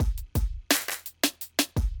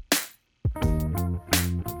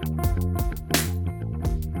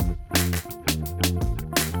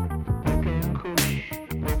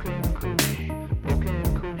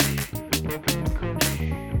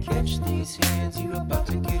hands, you about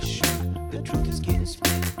to get shook. The truth is getting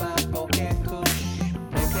split by Poke and Kush.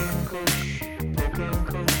 Poke and Kush, Poke and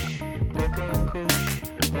Kush, Poke and Kush,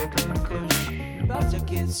 Poke and Kush. About to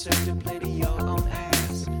get served to play to your own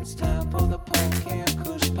ass. It's time for the Poke and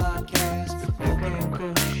Kush podcast. Poke and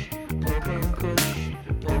Kush, Poke and Kush,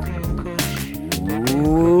 Poke and Kush.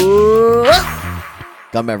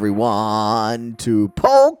 Welcome everyone to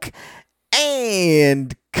Poke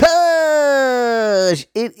and Kush.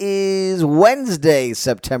 It is Wednesday,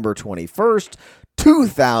 September 21st,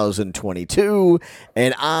 2022,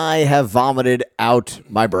 and I have vomited out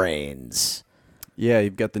my brains. Yeah,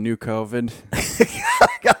 you've got the new COVID. I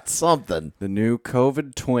got something. The new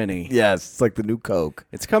COVID-20. Yes, it's like the new Coke.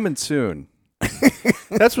 It's coming soon.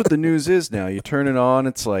 That's what the news is now. You turn it on,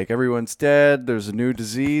 it's like everyone's dead. There's a new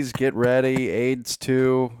disease. Get ready. AIDS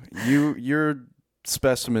 2. You're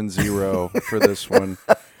specimen 0 for this one.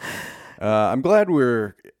 I'm glad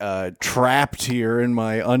we're trapped here in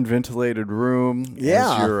my unventilated room.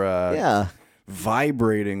 Yeah. As you're yeah.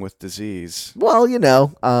 vibrating with disease. Well, you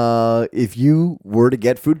know, if you were to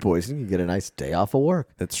get food poisoning, you get a nice day off of work.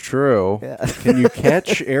 That's true. Yeah. Can you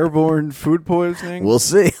catch airborne food poisoning? We'll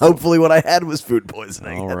see. Hopefully what I had was food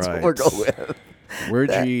poisoning. All That's right. what we're going with.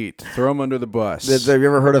 Where'd you eat? Throw them under the bus. Have you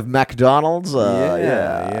ever heard of McDonald's?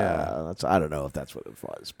 Yeah. I don't know if that's what it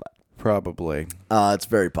was, but Probably. it's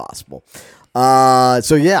very possible.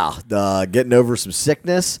 Getting over some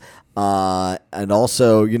sickness. And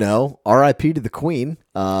also, you know, R.I.P. to the Queen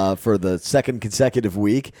for the second consecutive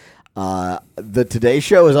week. The Today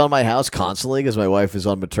Show is on my house constantly because my wife is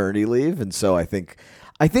on maternity leave, and so I think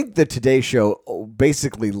the Today Show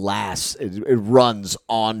basically lasts. It runs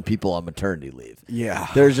on people on maternity leave. Yeah.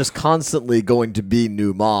 There's just constantly going to be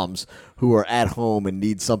new moms who are at home and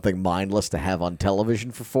need something mindless to have on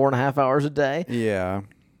television for 4.5 hours a day. Yeah.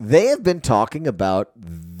 They have been talking about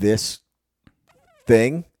this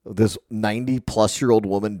thing, this 90-plus-year-old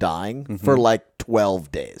woman dying for like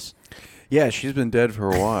 12 days. Yeah, she's been dead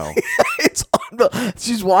for a while.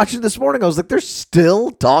 She's watching this morning. I was like, they're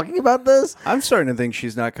still talking about this? I'm starting to think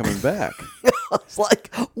she's not coming back. I was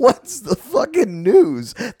like, what's the fucking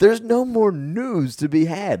news? There's no more news to be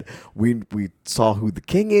had. We saw who the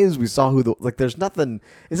king is. We saw who there's nothing.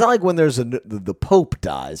 It's not like when there's the Pope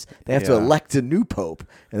dies. They have to Yeah. elect a new Pope.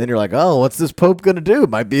 And then you're like, oh, what's this Pope going to do? It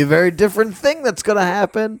might be a very different thing that's going to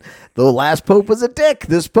happen. The last Pope was a dick.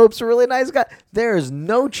 This Pope's a really nice guy. There's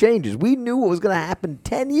no changes. We knew what was going to happen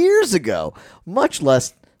 10 years ago, much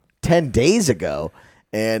less 10 days ago.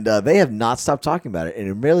 And they have not stopped talking about it. And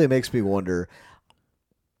it really makes me wonder,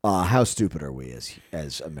 how stupid are we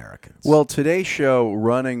as Americans? Well, Today's Show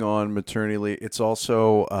running on maternity leave, it's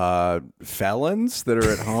also felons that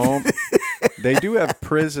are at home. They do have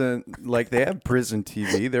prison, they have prison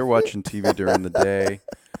TV. They're watching TV during the day.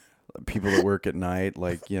 People that work at night,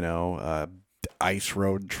 ice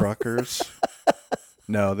road truckers.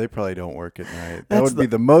 No, they probably don't work at night. That would be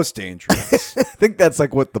the most dangerous. I think that's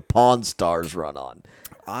like what the Pawn Stars run on.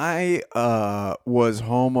 I was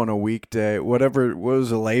home on a weekday, what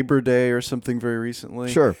was a Labor Day or something very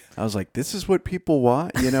recently. Sure. I was like, this is what people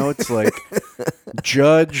want? You know, it's like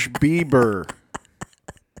Judge Bieber.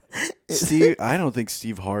 I don't think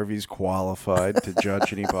Steve Harvey's qualified to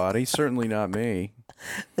judge anybody. Certainly not me.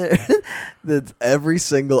 Every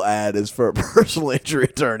single ad is for a personal injury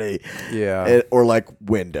attorney. Yeah. Or like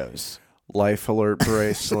Windows. Life Alert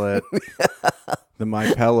bracelet. The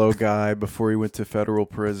My Pillow guy before he went to federal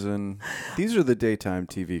prison. These are the daytime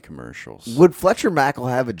TV commercials. Would Fletcher Mackel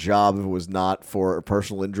have a job if it was not for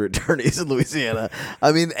personal injury attorneys in Louisiana?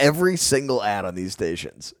 I mean, every single ad on these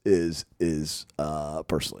stations is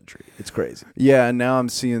personal injury. It's crazy. Yeah, and now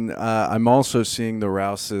I'm also seeing the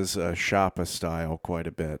Rouse's Shoppa style quite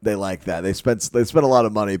a bit. They like that. They spent a lot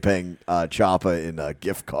of money paying Choppa in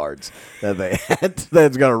gift cards that they had.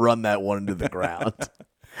 That's gonna run that one into the ground.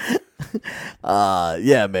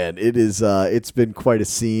 Yeah, man, it is. It's been quite a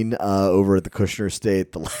scene over at the Kushner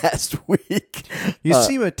estate the last week. You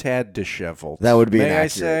seem a tad disheveled. That would be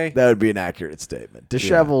That would be an accurate statement.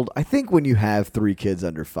 Disheveled. Yeah. I think when you have 3 kids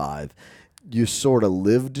under 5, you sort of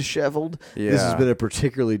live disheveled. Yeah. This has been a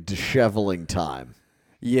particularly disheveling time.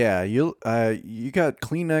 Yeah, you got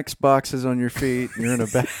Kleenex boxes on your feet. You're in a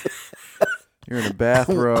you're in a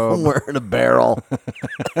bathrobe. I'm wearing a barrel.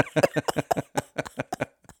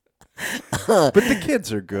 But the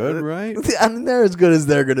kids are good, right? I mean, they're as good as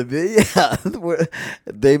they're going to be. Yeah,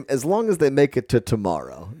 as long as they make it to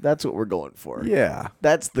tomorrow, that's what we're going for. Yeah,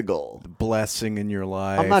 that's the goal. Blessing in your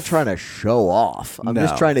life. I'm not trying to show off. I'm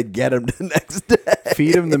just trying to get them to the next day.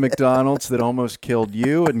 Feed them the McDonald's that almost killed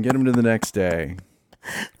you, and get them to the next day.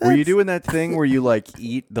 Were you doing that thing where you like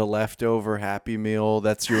eat the leftover Happy Meal?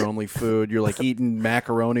 That's your only food. You're like eating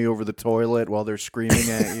macaroni over the toilet while they're screaming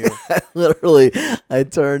at you. Literally, I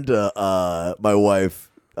turned to my wife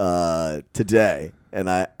today, and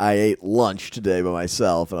I ate lunch today by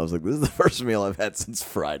myself, and I was like, this is the first meal I've had since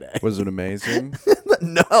Friday. Was it amazing?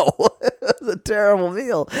 No, it was a terrible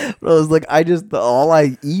meal. But I was like, all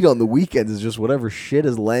I eat on the weekends is just whatever shit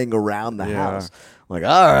is laying around the Yeah. house. I'm like,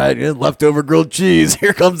 all right, leftover grilled cheese.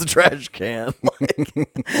 Here comes the trash can.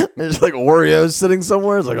 There's like Oreos sitting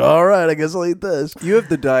somewhere. It's like, all right, I guess I'll eat this. You have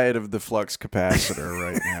the diet of the flux capacitor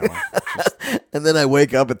right now. And then I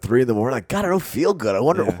wake up at 3 a.m. Like, God, I don't feel good. I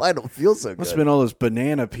wonder Yeah. why I don't feel so good. Must have been all those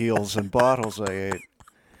banana peels and bottles I ate.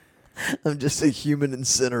 I'm just a human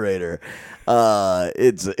incinerator.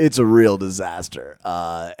 It's a real disaster,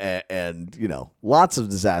 and you know, lots of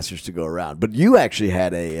disasters to go around. But you actually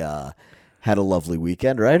had a lovely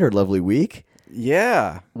weekend, right? Or lovely week.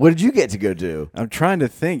 Yeah. What did you get to go do? I'm trying to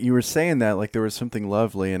think. You were saying that like there was something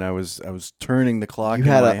lovely, and I was turning the clock You in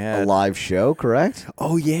had my a head. live show, correct?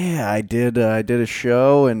 Oh yeah, I did. I did a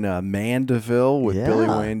show in Mandeville with Billy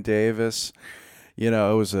Yeah. Wayne Davis. You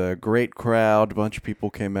know, it was a great crowd. A bunch of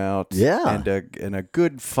people came out. Yeah. and a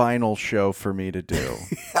good final show for me to do.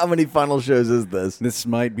 How many final shows is this? This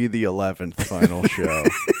might be the 11th final show.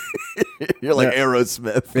 You're like Yeah.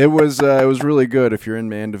 Aerosmith. It was really good. If you're in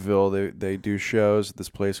Mandeville, they do shows at this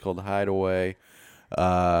place called Hideaway.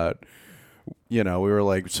 You know, we were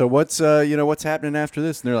like, so what's happening after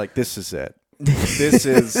this? And they're like, this is it. This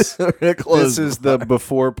is We're gonna close this is the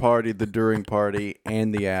before party, the during party,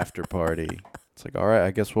 and the after party. It's like, all right,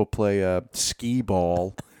 I guess we'll play skee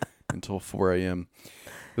ball until 4 a.m.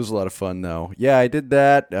 It was a lot of fun, though. Yeah, I did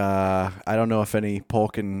that. I don't know if any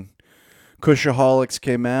Polk and Cushaholics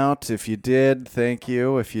came out. If you did, thank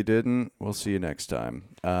you. If you didn't, we'll see you next time.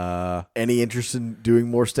 Any interest in doing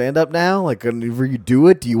more stand up now? Like, whenever you do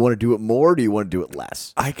it, do you want to do it more? Or do you want to do it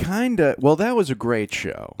less? I well, that was a great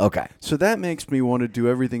show. Okay. So that makes me want to do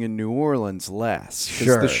everything in New Orleans less. 'Cause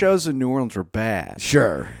Sure. the shows in New Orleans are bad.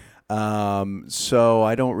 Sure. So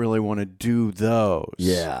I don't really want to do those.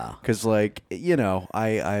 Yeah. Because, like, you know,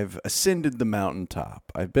 I've ascended the mountaintop.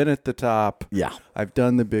 I've been at the top. Yeah. I've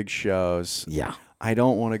done the big shows. Yeah. I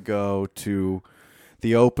don't want to go to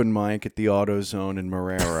the open mic at the AutoZone in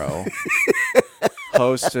Marrero,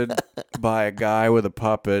 hosted by a guy with a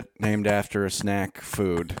puppet named after a snack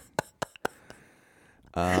food.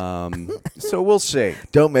 So we'll see.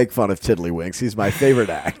 Don't make fun of Tiddlywinks. He's my favorite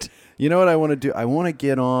act. You know what I want to do? I want to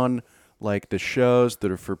get on like the shows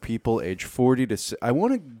that are for people age 40 to. I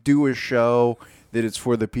want to do a show that is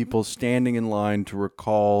for the people standing in line to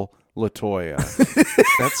recall LaToya.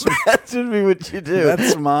 That should be what you do.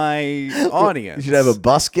 That's my audience. You should have a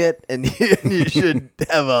busket, and you should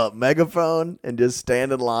have a megaphone, and just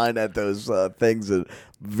stand in line at those things at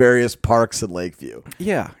various parks in Lakeview.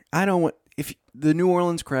 Yeah, I don't want. If the New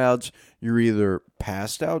Orleans crowds, you're either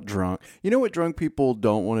passed out drunk. You know what drunk people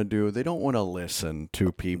don't want to do? They don't want to listen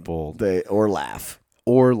to people Or laugh.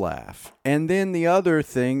 or laugh. And then the other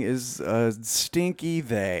thing is stinky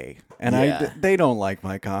they. And Yeah. they don't like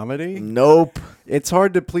my comedy. Nope. It's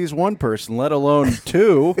hard to please one person, let alone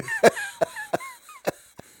two.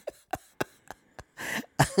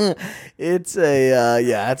 It's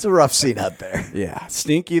it's a rough scene out there. Yeah,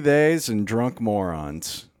 stinky theys and drunk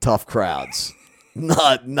morons. Tough crowds.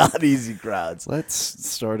 Not easy crowds. Let's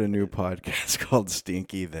start a new podcast called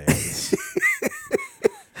Stinky Theys.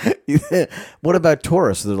 What about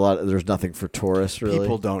tourists? There's nothing for tourists, really.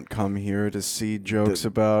 People don't come here to see jokes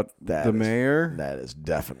about That the is- mayor. That is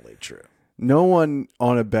definitely true. No one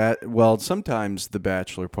on well, sometimes the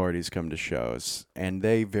bachelor parties come to shows, and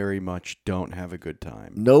they very much don't have a good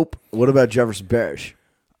time. Nope. What about Jefferson Parish?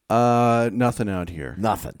 Nothing out here.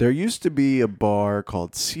 Nothing. There used to be a bar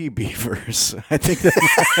called Sea Beavers. I think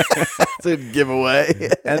that, It's a giveaway.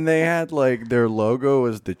 and they had like their logo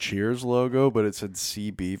was the Cheers logo, but it said Sea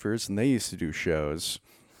Beavers, and they used to do shows.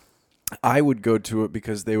 I would go to it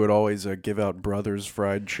because they would always give out Brothers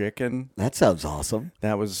fried chicken. That sounds awesome.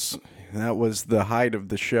 That was the height of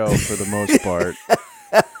the show for the most part.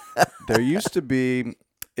 There used to be,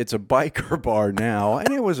 it's a biker bar now, and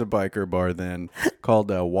it was a biker bar then, called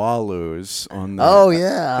Wallows on the Oh,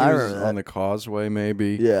 yeah, I it was remember that. on the Causeway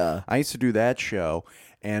maybe. Yeah. I used to do that show,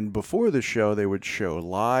 and before the show they would show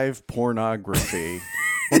live pornography.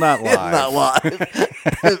 Well, not live. Not live.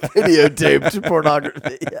 Videotaped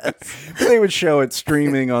pornography, yes. But they would show it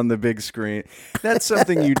streaming on the big screen. That's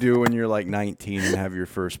something you do when you're like 19 and have your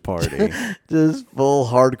first party. Just full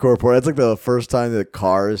hardcore porn. That's like the first time that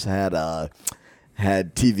Cars had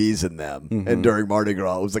had TVs in them, and during Mardi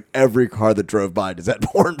Gras, it was like every car that drove by just had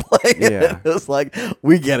porn playing. Yeah. It was like,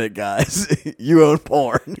 we get it, guys. You own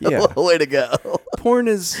porn. Yeah. Way to go. Porn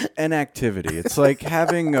is an activity. It's like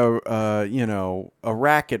having a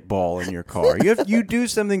racquetball in your car. You do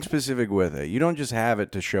something specific with it. You don't just have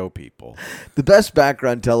it to show people. The best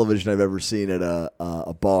background television I've ever seen at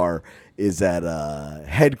a bar is at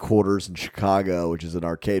Headquarters in Chicago, which is an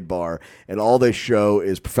arcade bar, and all they show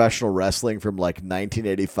is professional wrestling from like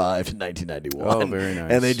 1985 to 1991. Oh, very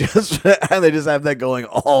nice. And they just have that going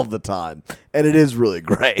all the time, and it is really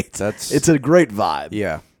great. It's a great vibe.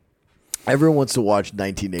 Yeah, Everyone wants to watch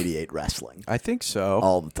 1988 wrestling I think so.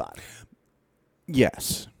 all the time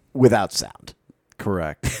Yes, without sound.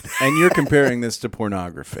 correct. And you're comparing this to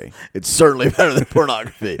pornography. It's certainly better than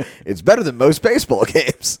pornography. It's better than most baseball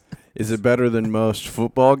games. Is it better than most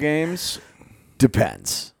football games?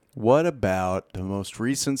 Depends. What about the most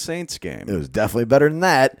recent Saints game? It was definitely better than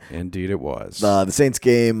that. Indeed, it was. The Saints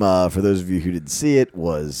game, for those of you who didn't see it,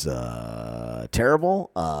 was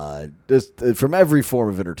terrible. Just from every form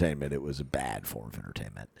of entertainment, it was a bad form of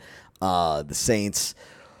entertainment. The Saints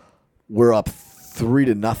were up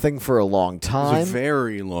 3-0 for a long It time. was a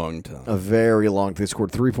very long time. A very long. They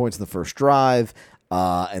scored 3 points in the first drive,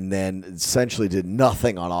 and then essentially did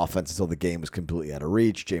nothing on offense until the game was completely out of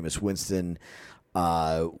reach. Jameis Winston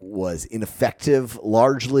was ineffective.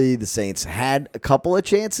 Largely, the Saints had a couple of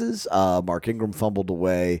chances. Mark Ingram fumbled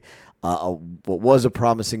away what was a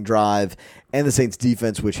promising drive, and the Saints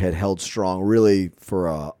defense, which had held strong really for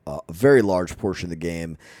a very large portion of the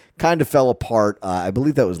game, kind of fell apart. I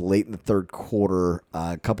believe that was late in the third quarter.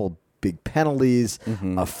 A couple big penalties.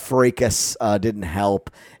 Fracas didn't help.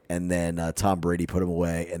 And then Tom Brady put him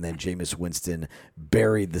away. And then Jameis Winston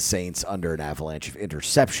buried the Saints under an avalanche of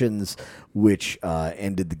interceptions, which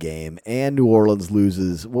ended the game. And New Orleans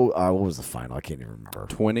loses. What was the final? I can't even remember.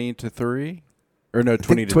 20-3? Or no,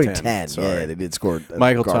 20-10. Sorry. Yeah, they did score.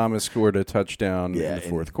 Michael Thomas scored a touchdown in the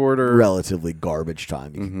fourth quarter. Relatively garbage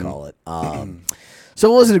time, you can call it. So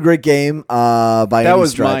it wasn't a great game by any That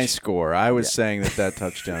was stretch. my score. I was saying that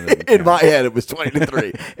touchdown didn't In count. my head, it was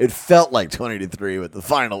 20-3. It felt like 20-3, but the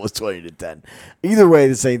final was 20-10. Either way,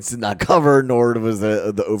 the Saints did not cover, nor was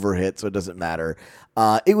the overhit, so it doesn't matter.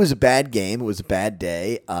 It was a bad game. It was a bad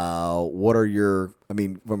day. What are your? I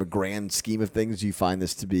mean, from a grand scheme of things, do you find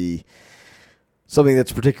this to be something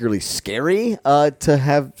that's particularly scary to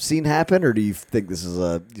have seen happen, or do you think this is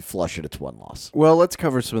a flush at its one loss? Well, let's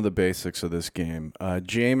cover some of the basics of this game.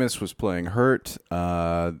 Jameis was playing hurt.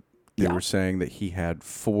 They were saying that he had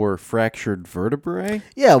 4 fractured vertebrae.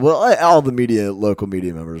 Yeah, well, all the local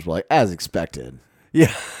media members were like, as expected.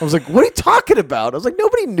 Yeah. I was like, what are you talking about? I was like,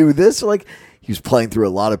 nobody knew this. Like, he was playing through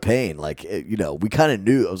a lot of pain. Like, we kind of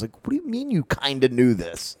knew. I was like, what do you mean you kind of knew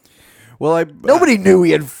this? Well, Nobody knew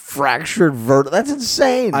he had fractured vertebrae. That's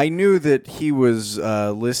insane. I knew that he was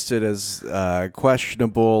listed as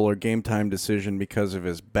questionable or game time decision because of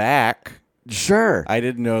his back. Sure. I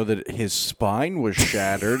didn't know that his spine was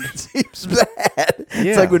shattered. Seems bad.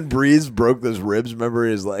 It's like when Breeze broke those ribs. Remember,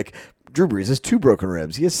 he was like, Drew Brees has 2 broken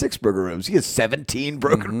ribs. He has 6 broken ribs. He has 17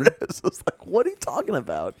 broken ribs. I was like, what are you talking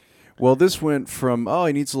about? Well, this went from,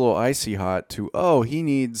 he needs a little icy hot to, he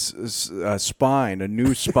needs a spine, a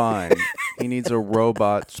new spine. He needs a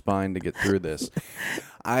robot spine to get through this.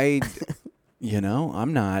 I'm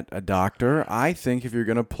not a doctor. I think if you're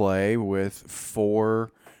going to play with 4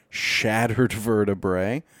 shattered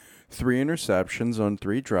vertebrae, 3 interceptions on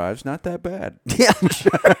 3 drives, not that bad. Yeah,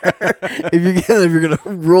 sure. if you're gonna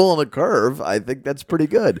roll on a curve, I think that's pretty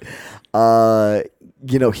good.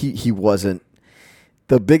 He wasn't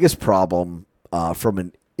the biggest problem from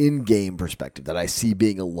an in-game perspective that I see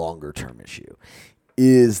being a longer-term issue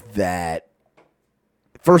is that,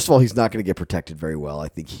 first of all, he's not going to get protected very well. I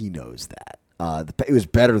think he knows that. It was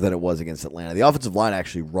better than it was against Atlanta. The offensive line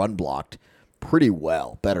actually run blocked pretty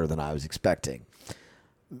well, better than I was expecting.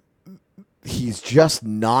 He's just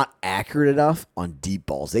not accurate enough on deep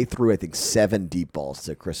balls. They threw, I think, 7 deep balls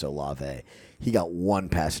to Chris Olave. He got 1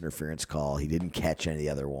 pass interference call. He didn't catch any of the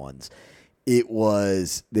other ones.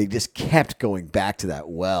 They just kept going back to that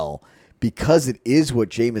well because it is what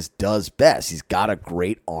Jameis does best. He's got a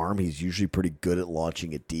great arm. He's usually pretty good at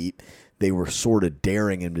launching it deep. They were sort of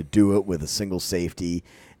daring him to do it with a single safety,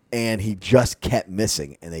 and he just kept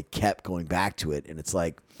missing, and they kept going back to it. And it's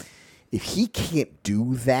like, if he can't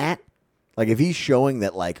do that, like if he's showing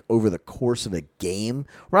that like over the course of a game,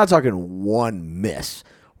 we're not talking 1 miss.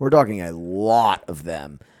 We're talking a lot of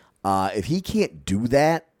them. If he can't do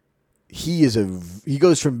that, he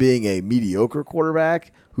goes from being a mediocre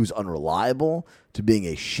quarterback who's unreliable to being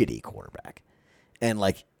a shitty quarterback. And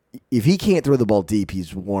like if he can't throw the ball deep,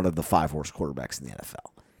 he's one of the 5 worst quarterbacks in the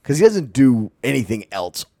NFL because he doesn't do anything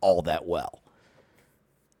else all that well.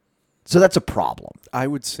 So that's a problem. I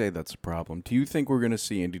would say that's a problem. Do you think we're going to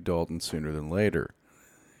see Andy Dalton sooner than later?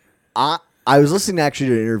 I was listening actually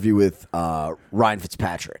to an interview with Ryan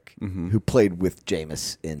Fitzpatrick, who played with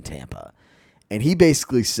Jameis in Tampa. And he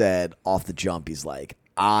basically said off the jump, he's like,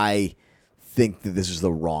 I think that this is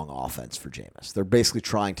the wrong offense for Jameis. They're basically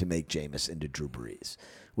trying to make Jameis into Drew Brees,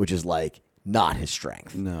 which is like not his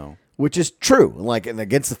strength. No. Which is true. And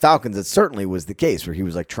against the Falcons, it certainly was the case where he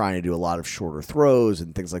was like trying to do a lot of shorter throws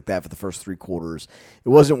and things like that for the first 3 quarters. It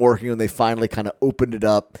wasn't working, and they finally kind of opened it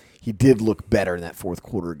up. He did look better in that 4th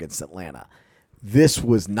quarter against Atlanta. This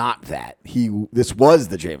was not that. This was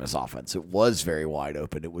the Jameis offense. It was very wide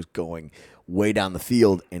open. It was going way down the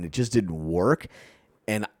field, and it just didn't work.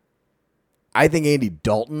 And I think Andy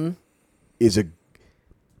Dalton is a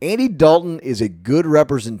good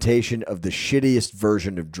representation of the shittiest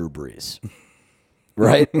version of Drew Brees.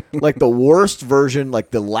 Right? Like the worst version,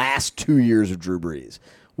 like the last 2 years of Drew Brees,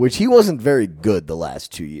 which he wasn't very good the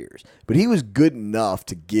last 2 years, but he was good enough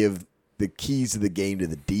to give the keys to the game to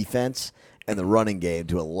the defense and the running game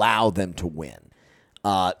to allow them to win.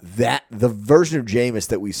 That the version of Jameis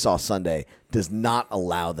that we saw Sunday does not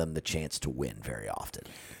allow them the chance to win very often.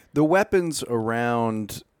 The weapons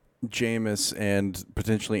around Jameis and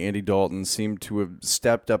potentially Andy Dalton seem to have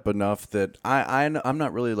stepped up enough that I'm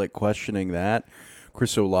not really like questioning that.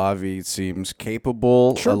 Chris Olave seems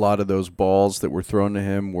capable. Sure. A lot of those balls that were thrown to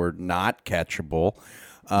him were not catchable.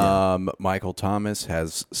 Michael Thomas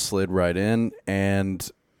has slid right in, and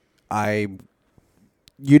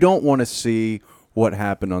you don't want to see what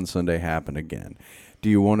happened on Sunday happen again. Do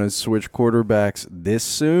you want to switch quarterbacks this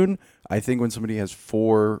soon? I think when somebody has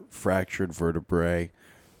 4 fractured vertebrae,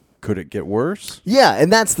 could it get worse? Yeah,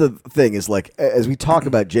 and that's the thing is like as we talk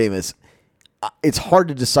about Jameis, it's hard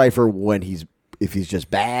to decipher if he's just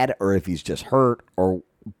bad or if he's just hurt, or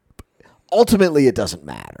ultimately it doesn't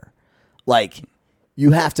matter. Like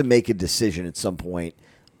you have to make a decision at some point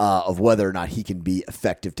of whether or not he can be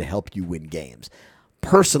effective to help you win games.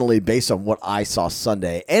 Personally, based on what I saw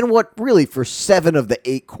Sunday and what really for 7 of the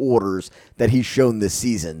 8 quarters that he's shown this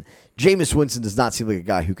season, Jameis Winston does not seem like a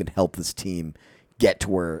guy who can help this team get to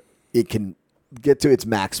where it can get to its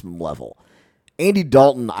maximum level. Andy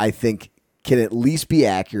Dalton, I think, can at least be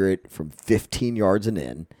accurate from 15 yards and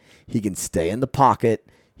in. He can stay in the pocket.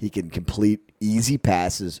 He can complete easy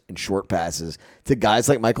passes and short passes to guys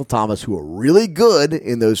like Michael Thomas, who are really good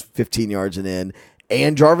in those 15 yards and in,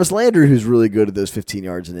 and Jarvis Landry, who's really good at those 15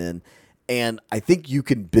 yards and in. And I think you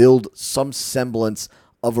can build some semblance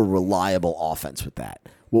of a reliable offense with that.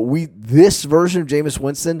 This version of Jameis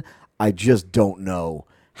Winston, I just don't know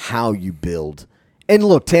how you build. And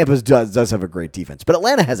look, Tampa does have a great defense, but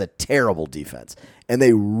Atlanta has a terrible defense, and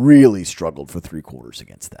they really struggled for 3 quarters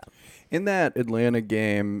against them. In that Atlanta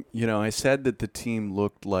game, I said that the team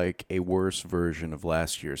looked like a worse version of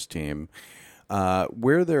last year's team.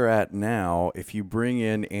 Where they're at now, if you bring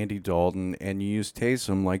in Andy Dalton and you use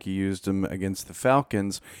Taysom like you used him against the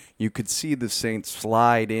Falcons, you could see the Saints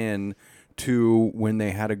slide in to when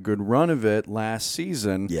they had a good run of it last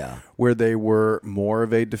season, where they were more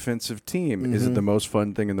of a defensive team. Mm-hmm. Is it the most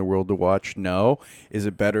fun thing in the world to watch? No. Is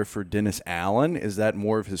it better for Dennis Allen? Is that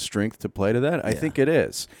more of his strength to play to that? I think it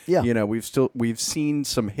is. Yeah. We've seen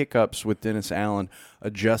some hiccups with Dennis Allen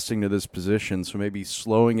adjusting to this position, so maybe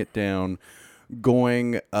slowing it down,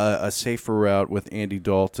 going a safer route with Andy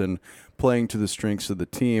Dalton, playing to the strengths of the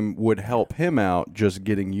team would help him out just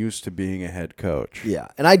getting used to being a head coach. Yeah,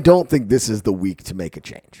 and I don't think this is the week to make a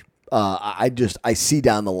change. I see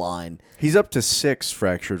down the line. He's up to 6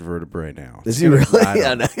 fractured vertebrae now. Is he really?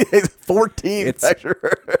 Yeah, no, 14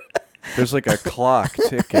 fractured. There's like a clock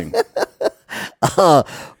ticking.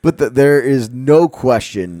 But there is no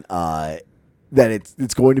question that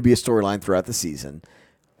it's going to be a storyline throughout the season.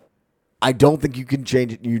 I don't think you can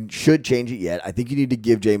change it. You should change it yet. I think you need to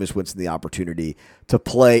give Jameis Winston the opportunity to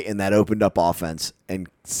play in that opened up offense and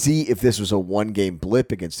see if this was a 1-game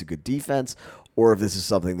blip against a good defense or if this is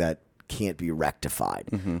something that can't be rectified.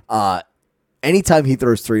 Mm-hmm. Anytime he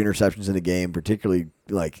throws 3 interceptions in a game, particularly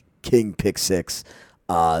like King pick 6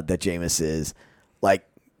 that Jameis is, like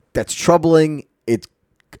that's troubling. It's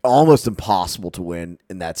almost impossible to win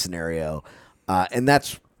in that scenario. And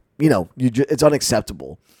that's, it's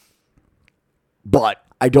unacceptable. But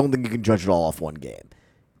I don't think you can judge it all off 1 game.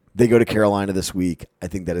 They go to Carolina this week. I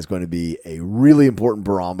think that is going to be a really important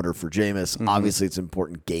barometer for Jameis. Mm-hmm. Obviously, it's an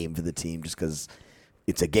important game for the team just because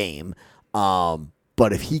it's a game.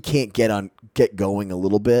 But if he can't get going a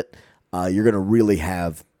little bit, you're going to really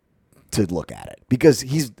have to look at it because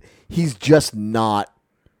he's just not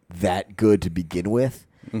that good to begin with.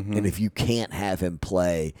 And if you can't have him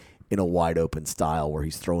play in a wide open style where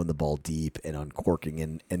he's throwing the ball deep and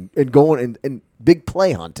uncorking and going and big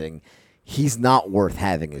play hunting, he's not worth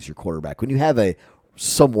having as your quarterback when you have a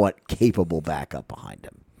somewhat capable backup behind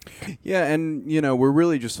him. Yeah, and, we're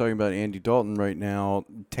really just talking about Andy Dalton right now.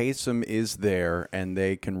 Taysom is there, and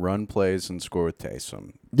they can run plays and score with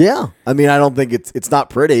Taysom. Yeah. I mean, I don't think it's not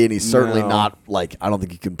pretty, and he's certainly No. not, I don't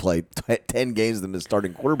think he can play 10 games with him as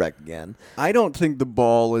starting quarterback again. I don't think the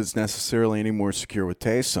ball is necessarily any more secure with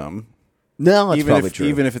Taysom. No, that's even probably if true.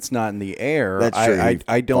 even if it's not in the air, That's true.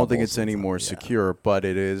 I don't think Fumbles it's any more sometimes, yeah. secure, but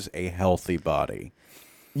it is a healthy body.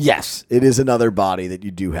 Yes, it is another body that you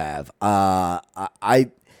do have. I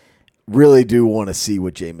really do want to see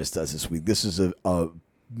what Jameis does this week. This is a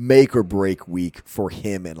make or break week for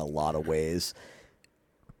him in a lot of ways.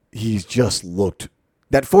 He's just looked.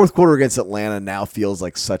 That fourth quarter against Atlanta now feels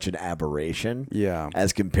like such an aberration. Yeah.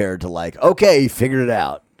 As compared to okay, he figured it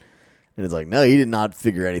out. And it's no, he did not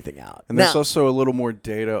figure anything out. And there's also a little more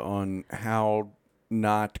data on how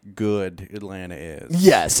not good Atlanta is.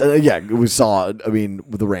 Yes, we saw. I mean,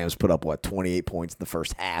 the Rams put up 28 points in the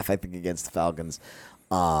first half, I think, against the Falcons.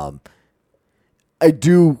 I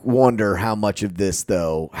do wonder how much this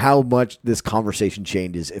conversation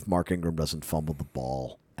changes if Mark Ingram doesn't fumble the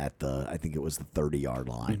ball at I think it was the 30-yard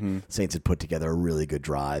line. Saints had put together a really good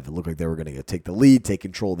drive. It looked like they were going to take the lead, take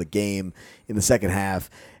control of the game in the second half,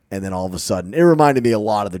 and then all of a sudden, it reminded me a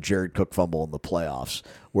lot of the Jared Cook fumble in the playoffs,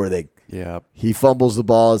 where he fumbles the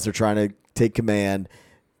ball as they're trying to take command.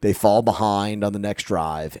 They fall behind on the next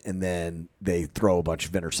drive, and then they throw a bunch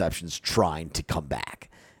of interceptions trying to come back.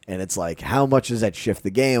 And it's how much does that shift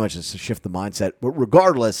the game? How much does it shift the mindset? But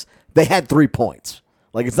regardless, they had 3 points.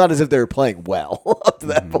 It's not as if they were playing well up to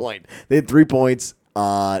that point. They had 3 points.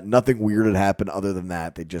 Nothing weird had happened other than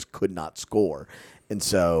that. They just could not score. And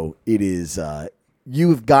so it is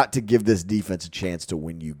you've got to give this defense a chance to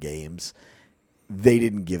win you games. They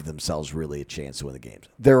didn't give themselves really a chance to win the games.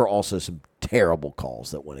 There are also some terrible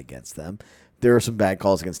calls that went against them. There are some bad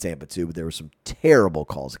calls against Tampa too, but there were some terrible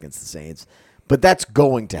calls against the Saints. But that's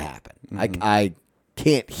going to happen. I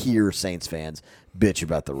can't hear Saints fans bitch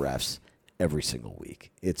about the refs every single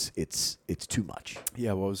week. It's too much.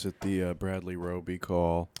 Yeah, what was it? The Bradley Roby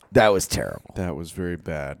call? That was terrible. That was very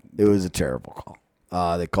bad. It was a terrible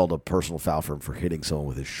call. They called a personal foul for him for hitting someone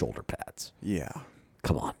with his shoulder pads. Yeah.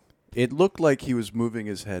 Come on. It looked like he was moving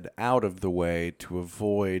his head out of the way to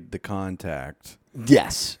avoid the contact.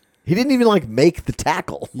 Yes. He didn't even make the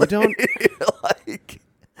tackle. You don't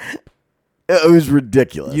it was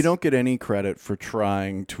ridiculous. You don't get any credit for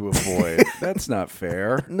trying to avoid. That's not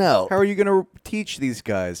fair. No. How are you going to teach these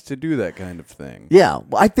guys to do that kind of thing? Yeah.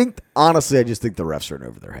 Well, honestly, I just think the refs are in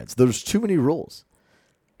over their heads. There's too many rules.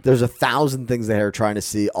 There's 1,000 things they are trying to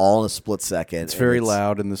see all in a split second. It's very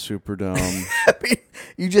loud in the Superdome. I mean,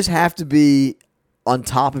 you just have to be on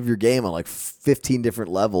top of your game on 15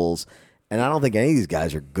 different levels. And I don't think any of these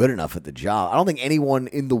guys are good enough at the job. I don't think anyone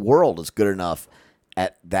in the world is good enough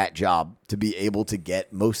at that job to be able to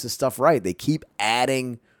get most of the stuff right. They keep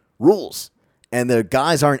adding rules, and the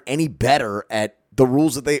guys aren't any better at the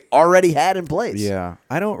rules that they already had in place. Yeah.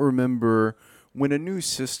 I don't remember when a new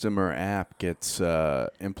system or app gets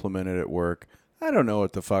implemented at work. I don't know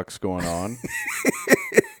what the fuck's going on.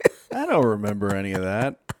 I don't remember any of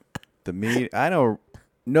that. I don't.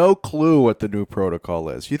 No clue what the new protocol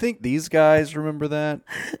is. You think these guys remember that?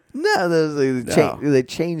 No, they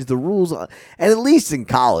changed the rules. And at least in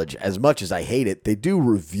college, as much as I hate it, they do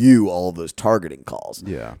review all of those targeting calls.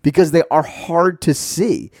 Yeah. Because they are hard to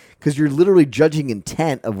see. Because you're literally judging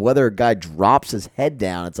intent of whether a guy drops his head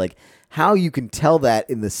down. It's how you can tell that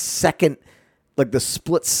in the second, the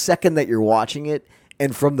split second that you're watching it,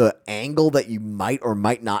 and from the angle that you might or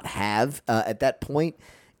might not have at that point.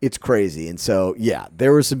 It's crazy. And so, yeah,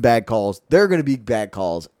 there were some bad calls. There are going to be bad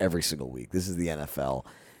calls every single week. This is the NFL.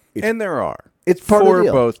 And there are. It's part of the for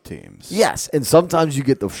deal. both teams. Yes, and sometimes you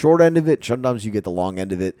get the short end of it. Sometimes you get the long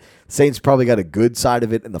end of it. Saints probably got a good side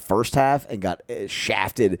of it in the first half and got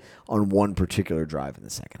shafted on one particular drive in the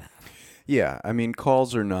second half. Yeah, I mean,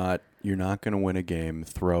 calls are not. You're not going to win a game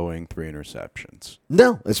throwing 3 interceptions.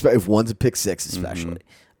 No, if one's a pick six, especially.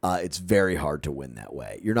 It's very hard to win that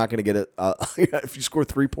way. You're not going to get if you score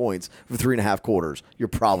 3 points for 3.5 quarters, you're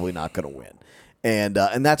probably not going to win. And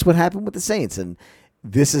that's what happened with the Saints. And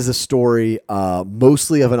this is a story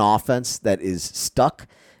mostly of an offense that is stuck.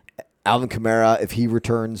 Alvin Kamara, if he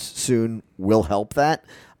returns soon, will help that.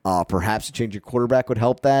 Perhaps a change of quarterback would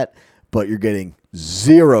help that. But you're getting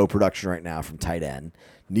zero production right now from tight end.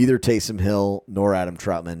 Neither Taysom Hill nor Adam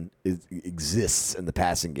Troutman exists in the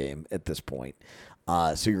passing game at this point.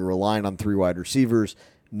 So you're relying on 3 wide receivers.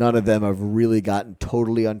 None of them have really gotten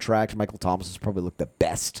totally untracked. Michael Thomas has probably looked the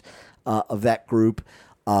best of that group.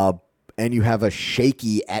 And you have a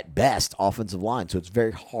shaky, at best, offensive line. So it's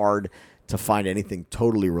very hard to find anything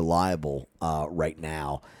totally reliable right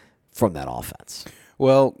now from that offense.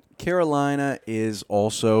 Well, Carolina is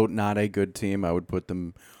also not a good team. I would put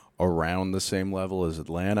them around the same level as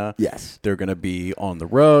Atlanta. Yes. They're going to be on the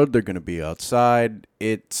road. They're going to be outside.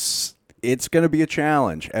 It's going to be a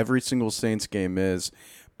challenge. Every single Saints game is,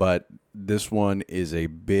 but this one is a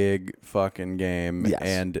big fucking game, Yes.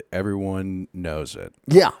 and everyone knows it.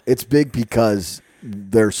 Yeah, it's big because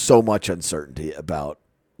there's so much uncertainty about.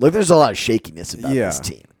 Like, there's a lot of shakiness about this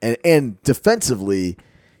team, and defensively,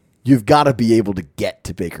 you've got to be able to get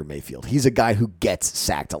to Baker Mayfield. He's a guy who gets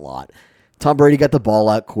sacked a lot. Tom Brady got the ball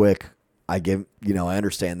out quick. I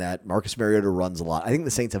understand that. Marcus Mariota runs a lot. I think the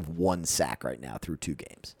Saints have 1 sack right now through 2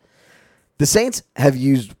 games. The Saints have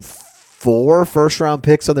used 4 first-round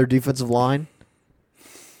picks on their defensive line.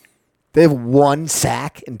 They have 1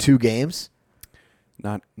 sack in 2 games.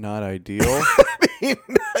 Not ideal. I mean,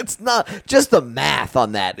 it's not just the math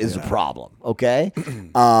on that is a problem. Okay.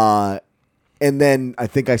 And then I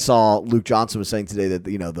think I saw Luke Johnson was saying today that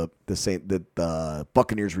the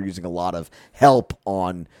Buccaneers were using a lot of help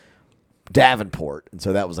on Davenport, and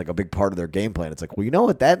so that was like a big part of their game plan. It's like, well, you know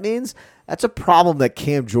what that means? That's a problem that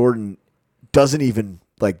Cam Jordan doesn't even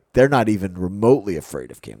like. They're not even remotely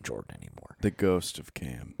afraid of Cam Jordan anymore. The ghost of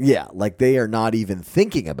Cam. Yeah, like they are not even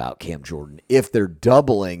thinking about Cam Jordan if they're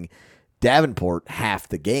doubling Davenport half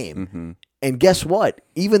the game. Mm-hmm. And guess what?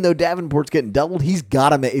 Even though Davenport's getting doubled, he's got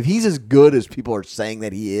to make. If he's as good as people are saying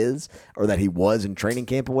that he is, or that he was in training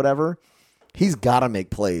camp or whatever, he's got to make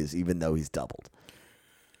plays even though he's doubled.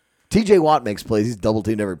 T.J. Watt makes plays. He's double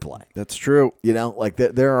teamed every play. That's true. You know, like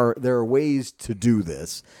there are ways to do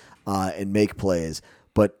this and make plays,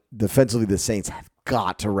 but defensively the Saints have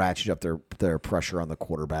got to ratchet up their pressure on the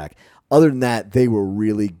quarterback. Other than that, they were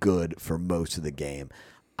really good for most of the game.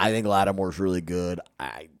 I think Lattimore's really good.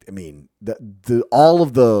 I mean, all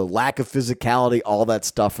of the lack of physicality, all that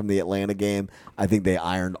stuff from the Atlanta game, I think they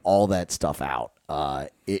ironed all that stuff out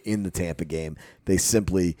in the Tampa game. They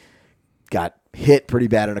simply got hit pretty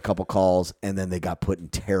bad in a couple calls, and then they got put in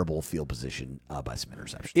terrible field position by some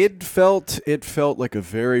interceptions. It felt like a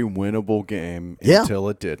very winnable game until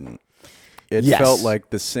it didn't. It felt like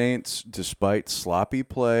the Saints, despite sloppy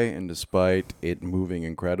play and despite it moving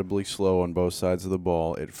incredibly slow on both sides of the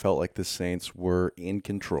ball, it felt like the Saints were in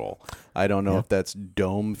control. I don't know if that's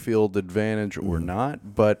dome field advantage or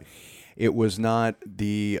not, but it was not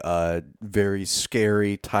the very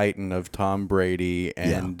scary Titan of Tom Brady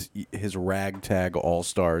and his ragtag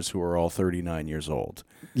all-stars who are all 39 years old.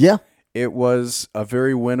 Yeah. It was a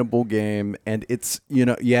very winnable game, and it's,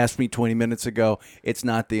 you asked me 20 minutes ago, it's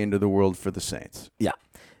not the end of the world for the Saints. Yeah.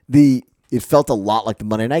 It felt a lot like the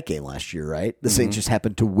Monday night game last year, right? The Saints just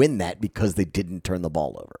happened to win that because they didn't turn the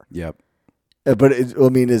ball over. Yep. But,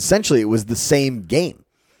 essentially it was the same game.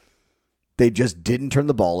 They just didn't turn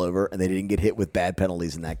the ball over, and they didn't get hit with bad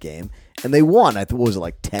penalties in that game. And they won. I think, what was it,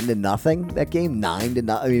 like 10-0 that game?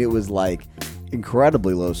 9-0. I mean, it was like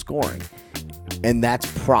incredibly low scoring. And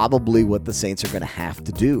that's probably what the Saints are going to have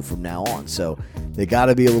to do from now on. So they got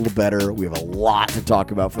to be a little better. We have a lot to talk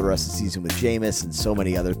about for the rest of the season with Jameis and so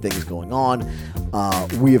many other things going on.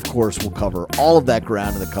 We, of course, will cover all of that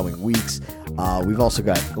ground in the coming weeks. We've also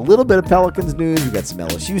got a little bit of Pelicans news. We've got some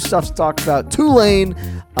LSU stuff to talk about. Tulane.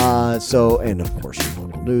 And, of course, your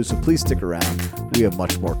local news. So please stick around. We have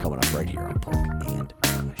much more coming up right here on Polk and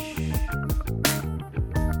Kush.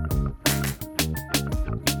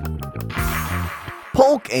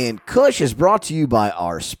 Polk and Kush is brought to you by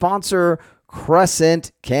our sponsor,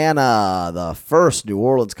 Crescent Canna, the first New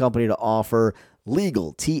Orleans company to offer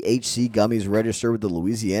legal THC gummies registered with the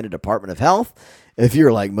Louisiana Department of Health. If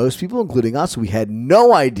you're like most people, including us, we had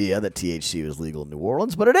no idea that THC was legal in New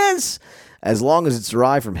Orleans, but it is, as long as it's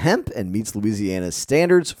derived from hemp and meets Louisiana's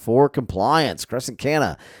standards for compliance. Crescent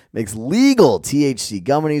Canna makes legal THC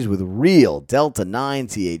gummies with real Delta-9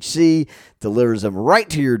 THC, delivers them right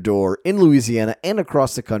to your door in Louisiana and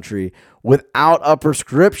across the country without a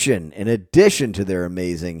prescription. In addition to their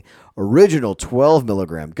amazing original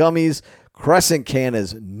 12-milligram gummies, Crescent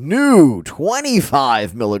Canna's new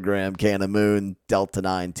 25-milligram Canna Moon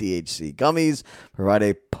Delta-9 THC gummies provide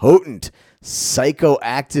a potent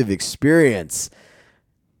psychoactive experience.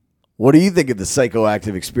 What do you think of the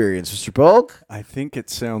psychoactive experience, Mr. Polk? I think it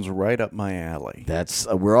sounds right up my alley.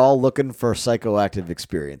 We're all looking for psychoactive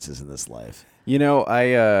experiences in this life.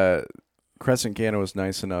 Crescent Canna was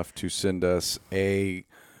nice enough to send us a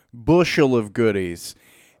bushel of goodies.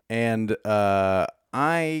 And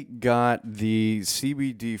I got the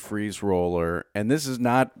CBD freeze roller, and this is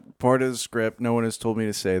not part of the script. No one has told me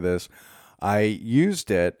to say this. I used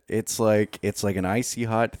it. It's like an icy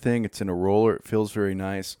hot thing. It's in a roller. It feels very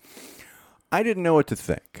nice. I didn't know what to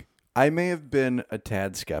think. I may have been a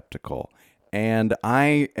tad skeptical. And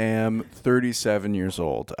I am 37 years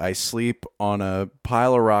old. I sleep on a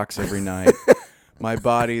pile of rocks every night. My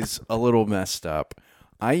body's a little messed up.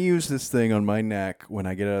 I use this thing on my neck when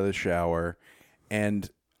I get out of the shower, and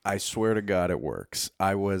I swear to God it works.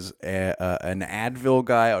 I was an Advil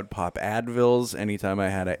guy. I would pop Advils anytime I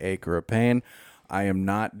had an ache or a pain. I am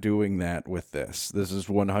not doing that with this. This is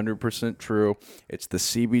 100% true. It's the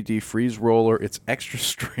CBD freeze roller. It's extra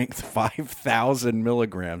strength, 5,000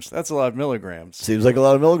 milligrams. That's a lot of milligrams. Seems like a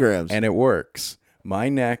lot of milligrams. And it works. My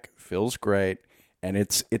neck feels great, and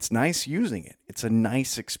it's nice using it. It's a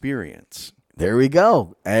nice experience. There we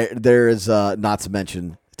go. There is, not to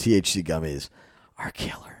mention, THC gummies are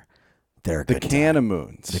killer. They're The good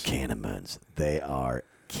Canamoons. The Canamoons. They are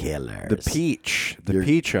killers. The peach. The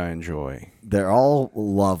peach I enjoy. They're all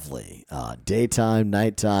lovely. Daytime,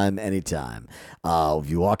 nighttime, anytime. If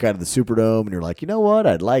you walk out of the Superdome and you're like, you know what?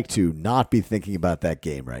 I'd like to not be thinking about that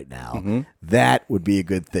game right now. That would be a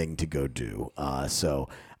good thing to go do. So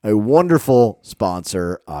a wonderful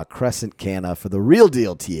sponsor, Crescent Canna, for the real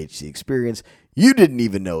deal THC experience. You didn't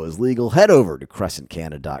even know it was legal. Head over to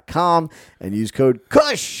crescentcanna.com and use code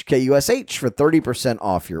KUSH, K-U-S-H, for 30%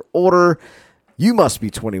 off your order. You must be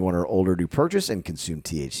 21 or older to purchase and consume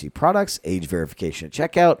THC products. Age verification at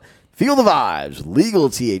checkout. Feel the vibes. Legal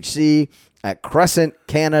THC at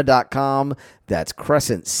crescentcanna.com. That's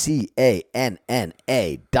Crescent, C-A-N-N-A.com.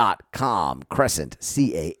 Crescent,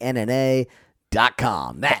 C-A-N-N-A.com.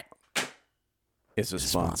 That is a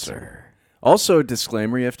sponsor. Also, a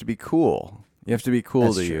disclaimer, you have to be cool. You have to be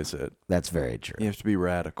cool to use it. That's very true. You have to be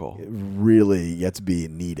radical. Really, you have to be a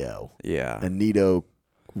neato. Yeah. A neato,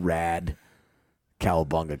 rad,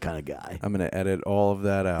 cowabunga kind of guy. I'm going to edit all of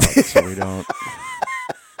that out so we don't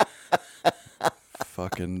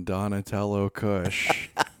fucking Donatello Kush.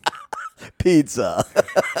 Pizza.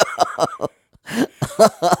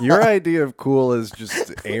 Your idea of cool is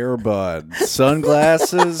just Air Bud,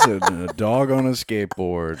 sunglasses, and a dog on a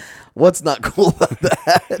skateboard. What's not cool about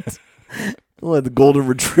that? Well, the golden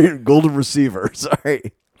receiver.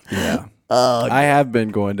 Sorry. Yeah. I have been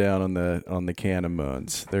going down on the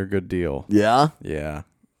Canamoons. They're a good deal. Yeah? Yeah.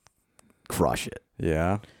 Crush it.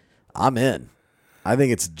 Yeah. I'm in. I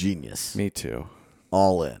think it's genius. Me too.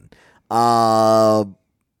 All in. Also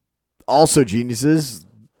geniuses,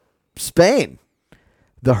 Spain.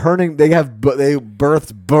 The Hernan, they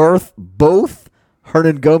birthed both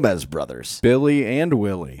Hernan Gomez brothers. Billy and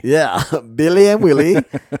Willie. Yeah, Billy and Willie.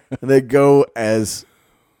 And they go as,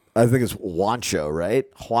 I think it's Juancho, right?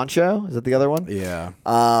 Juancho? Is that the other one? Yeah.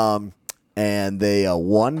 And they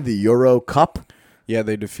won the Euro Cup. Yeah,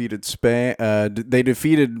 they defeated Spain. They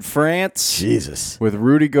defeated France. Jesus. With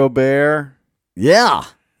Rudy Gobert. Yeah.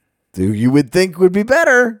 Who you would think would be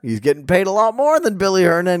better. He's getting paid a lot more than Billy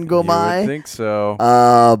Hernan Gomez. You would think so.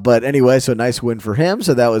 But anyway, so nice win for him.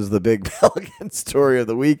 So that was the big Pelican story of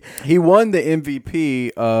the week. He won the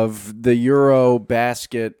MVP of the Euro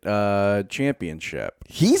Basket Championship.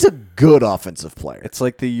 He's a good offensive player. It's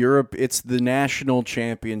like it's the national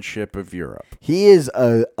championship of Europe. He is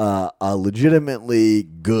a legitimately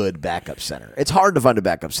good backup center. It's hard to find a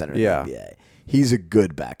backup center in the NBA. He's a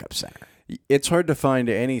good backup center. It's hard to find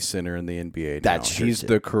any center in the NBA now. That's true. He's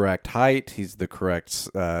the correct height. He's the correct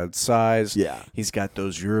size. Yeah. He's got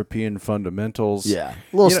those European fundamentals. Yeah.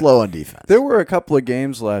 A little slow on defense. There were a couple of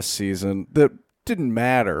games last season that didn't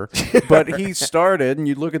matter, but he started, and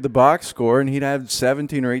you'd look at the box score, and he'd have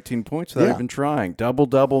 17 or 18 points without even trying.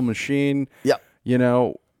 Double-double machine. Yep. You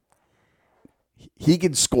know. He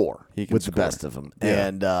can score with the best of them. Yeah.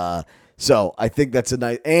 And so I think that's a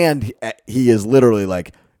nice – and he is literally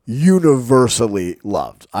like – universally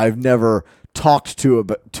loved. I've never talked to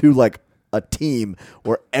like a team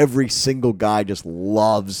where every single guy just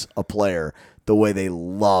loves a player the way they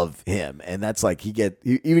love him, and that's like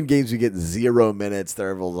even games you get 0 minutes.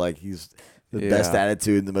 They're like he's the best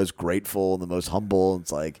attitude, and the most grateful, and the most humble. And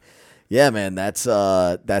it's like, yeah, man, that's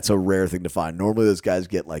a rare thing to find. Normally, those guys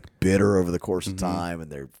get like bitter over the course of time,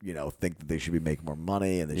 and they're think that they should be making more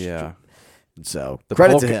money, and they should. And so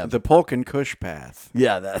credit to him. The Polk and Kush path.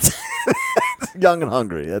 Yeah, that's young and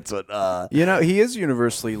hungry. That's what. He is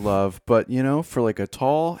universally loved, but for like a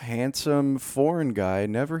tall, handsome foreign guy,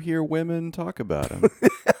 never hear women talk about him.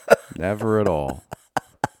 Never at all.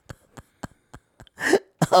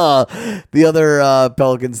 The other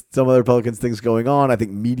Pelicans, some other Pelicans things going on. I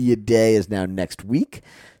think Media Day is now next week.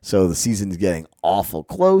 So the season's getting awful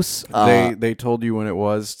close. They told you when it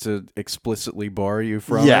was to explicitly bar you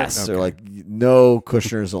from yes, it? they're like, no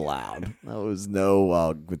Kushners allowed. That was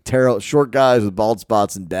no with short guys with bald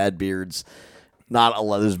spots and bad beards. Not a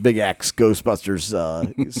lot. There's a big X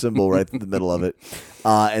Ghostbusters symbol right in the middle of it.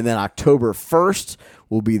 And then October 1st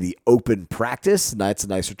will be the open practice. That's a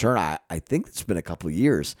nice return. I think it's been a couple of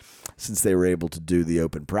years since they were able to do the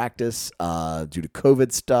open practice due to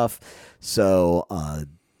COVID stuff. So,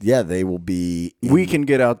 yeah, they will be. We can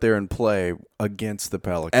get out there and play against the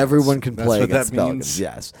Pelicans. Everyone can That's play what against that the Pelicans. means?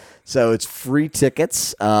 Yes. So it's free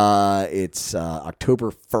tickets. It's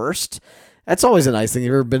October 1st. That's always a nice thing. You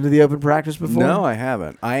ever been to the open practice before? No, I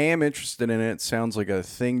haven't. I am interested in it. It sounds like a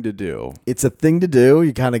thing to do. It's a thing to do.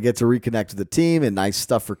 You kind of get to reconnect with the team and nice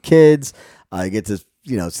stuff for kids. You get to,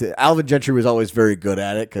 Alvin Gentry was always very good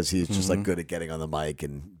at it because he's just like good at getting on the mic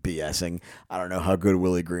and BSing. I don't know how good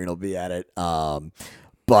Willie Green will be at it.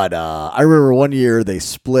 But I remember one year they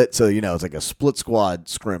split. So, it's like a split squad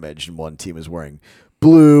scrimmage, and one team is wearing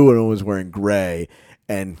blue and one was wearing gray.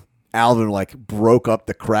 And Alvin broke up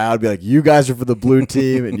the crowd, be like, you guys are for the blue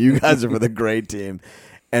team and you guys are for the gray team.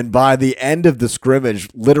 And by the end of the scrimmage,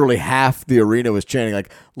 literally half the arena was chanting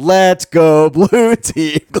like, let's go blue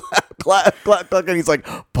team. Clap, clap, clap, clap. And he's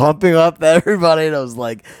pumping up everybody. And I was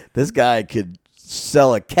like, this guy could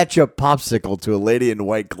sell a ketchup popsicle to a lady in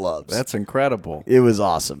white gloves. That's incredible. It was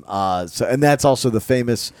awesome. And that's also the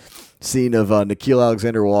famous scene of Nikhil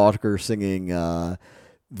Alexander-Walker singing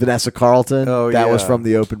Vanessa Carlton. Oh, that was yeah. from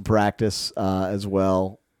the open practice as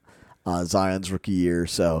well. Zion's rookie year.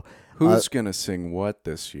 So Who's going to sing what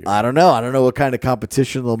this year? I don't know. I don't know what kind of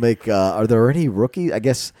competition they'll make. Are there any rookies? I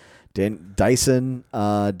guess Dyson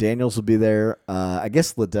Daniels will be there. I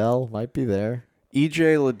guess Liddell might be there.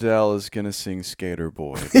 E.J. Liddell is going to sing Skater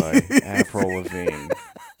Boy by Avril Lavigne.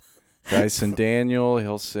 Dyson Daniel,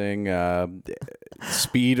 he'll sing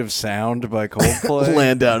Speed of Sound by Coldplay.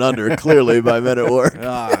 Land Down Under, clearly by Men at Work.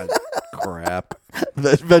 Ah, crap.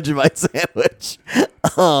 The Vegemite sandwich.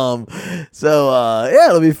 Yeah,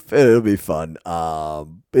 it'll be fun.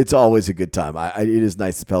 It's always a good time. It is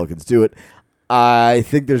nice the Pelicans do it. I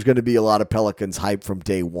think there's going to be a lot of Pelicans hype from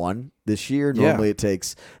day one this year. Normally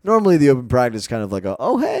the open practice kind of like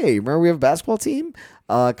oh hey, remember we have a basketball team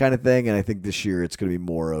kind of thing. And I think this year it's going to be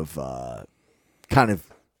more of kind of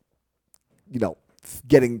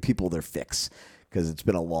getting people their fix, because it's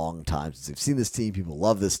been a long time since they've seen this team. People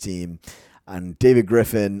love this team. And David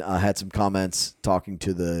Griffin had some comments talking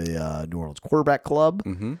to the New Orleans Quarterback Club.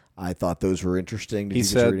 Mm-hmm. I thought those were interesting. He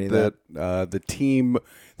said that the team,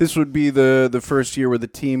 this would be the first year where the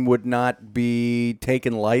team would not be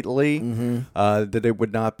taken lightly, that it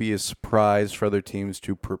would not be a surprise for other teams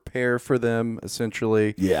to prepare for them,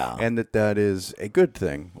 essentially. Yeah. And that is a good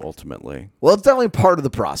thing, ultimately. Well, it's definitely part of the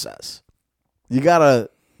process. You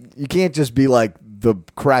can't just be like the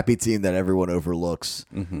crappy team that everyone overlooks,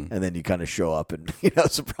 and then you kind of show up and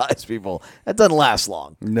surprise people. That doesn't last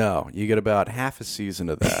long. No, you get about half a season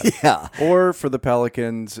of that. Yeah. Or for the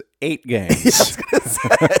Pelicans, 8 games.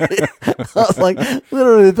 I was like,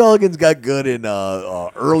 literally, the Pelicans got good in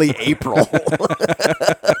early April.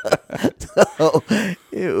 So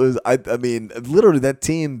it was. I mean, literally, that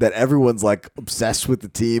team that everyone's obsessed with the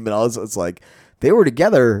team, and it's like they were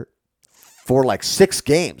together for 6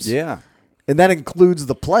 games. Yeah. And that includes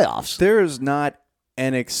the playoffs. There is not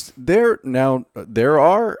there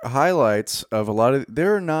are highlights of a lot of,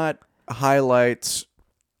 there are not highlights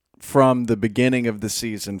from the beginning of the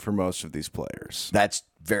season for most of these players. That's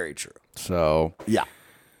very true. So Yeah.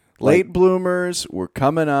 late bloomers, we're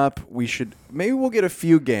coming up. Maybe we'll get a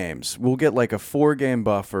few games. We'll get a 4-game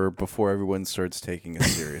buffer before everyone starts taking us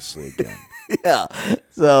seriously again. Yeah.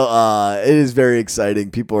 So it is very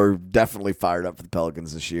exciting. People are definitely fired up for the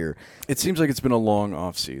Pelicans this year. It seems like it's been a long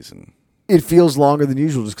off season. It feels longer than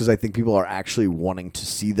usual just because I think people are actually wanting to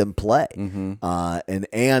see them play.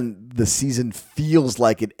 And the season feels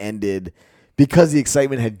like it ended because the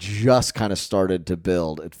excitement had just kind of started to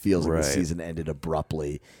build. It feels like the season ended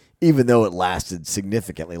abruptly, even though it lasted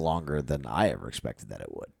significantly longer than I ever expected that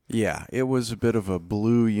it would. Yeah, it was a bit of a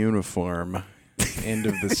blue uniform end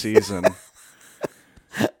of the season.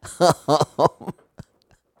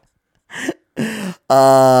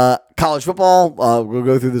 College football, we'll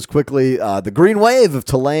go through this quickly. The Green Wave of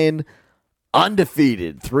Tulane,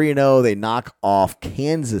 undefeated, 3-0. They knock off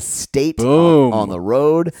Kansas State on the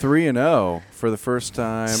road. 3-0 for the first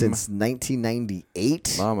time Since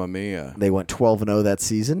 1998. Mamma mia. They went 12-0 that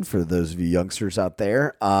season, for those of you youngsters out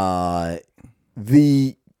there.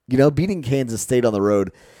 The beating Kansas State on the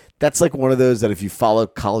road, that's like one of those that if you follow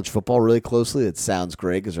college football really closely, it sounds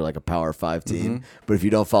great because they're like a Power 5 team. But if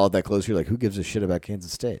you don't follow it that closely, you're like, who gives a shit about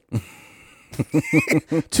Kansas State?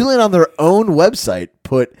 Tulane on their own website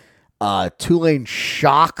put Tulane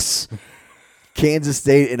shocks Kansas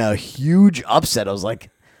State in a huge upset. I was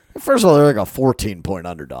like, first of all, they're like a 14-point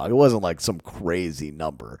underdog. It wasn't like some crazy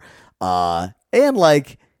number. And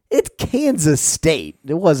like, it's Kansas State.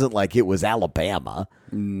 It wasn't like it was Alabama.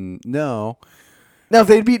 No. Now, if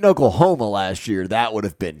they'd beaten Oklahoma last year, that would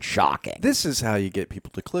have been shocking. This is how you get people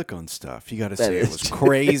to click on stuff. You got to That say it is was true.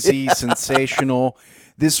 crazy, sensational.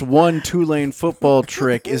 This one Tulane football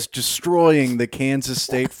trick is destroying the Kansas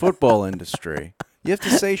State football industry. You have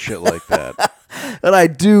to say shit like that. And I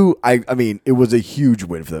mean, it was a huge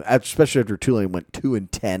win for them, especially after Tulane went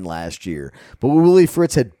 2-10 last year. But what Willie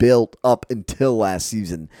Fritz had built up until last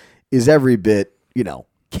season is every bit,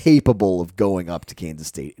 capable of going up to Kansas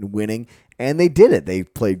State and winning. And they did it. They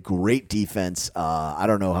played great defense. I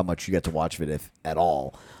don't know how much you got to watch of it, if at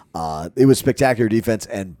all. It was spectacular defense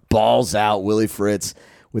and balls out. Willie Fritz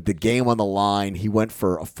with the game on the line. He went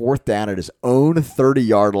for a 4th down at his own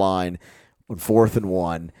 30-yard line on 4th and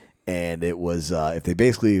 1. And it was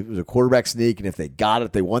it was a quarterback sneak, and if they got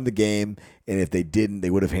it, they won the game. And if they didn't, they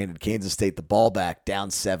would have handed Kansas State the ball back down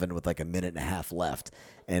 7 with like a minute and a half left.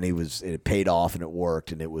 And it paid off and it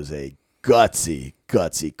worked, and it was a gutsy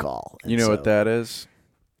call. And You know what that is?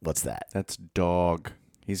 What's that? That's dog.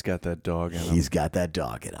 He's got that dog in him. He's got that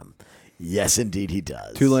dog in him. Yes, indeed, he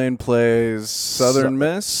does. Tulane plays Southern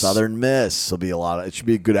Miss. Southern Miss will be it should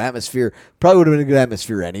be a good atmosphere. Probably would have been a good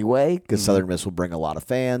atmosphere anyway because Southern Miss will bring a lot of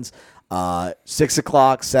fans. 6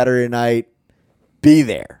 o'clock Saturday night. Be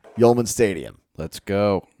there, Yeoman Stadium. Let's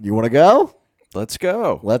go. You want to go? Let's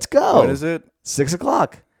go. Let's go. What is it? 6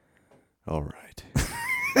 o'clock. All right.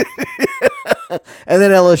 And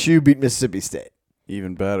then LSU beat Mississippi State,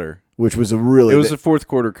 Even better. which was a really It was a fourth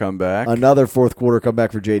quarter comeback. another fourth quarter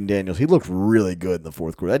comeback for Jaden Daniels. He looked really good in the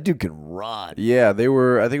fourth quarter. That dude can run. Yeah, they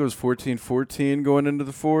were, I think it was 14-14 going into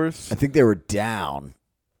the fourth. I think they were down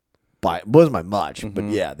by it wasn't by much, but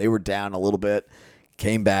yeah, they were down a little bit,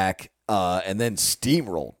 came back, and then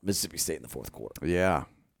steamrolled Mississippi State in the fourth quarter. Yeah,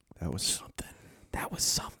 that was something. That was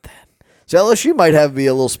something. So LSU might be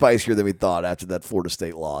a little spicier than we thought after that Florida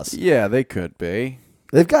State loss. Yeah, they could be.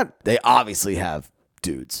 They obviously have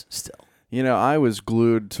dudes still. You know, I was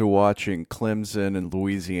glued to watching Clemson and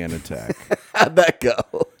Louisiana Tech. How'd that go?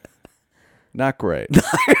 Not great.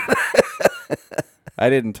 I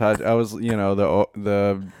didn't touch. I was,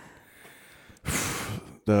 the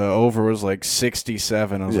over was like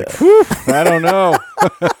 67. I was like, whew, I don't know.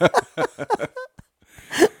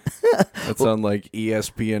 That's on like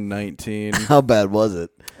ESPN 19. How bad was it?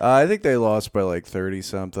 I think they lost by like 30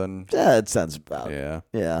 something. Yeah, it sounds about. Yeah.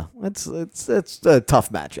 Yeah, it's a tough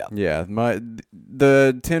matchup. Yeah,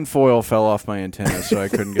 the tinfoil fell off my antenna, so I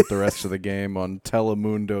couldn't get the rest of the game on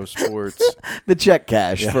Telemundo Sports. The check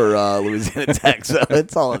cash for Louisiana Tech, so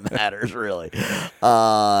it's all that matters, really.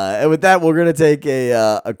 And with that, we're going to take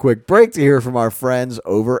a quick break to hear from our friends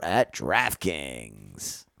over at DraftKings.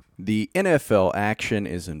 The NFL action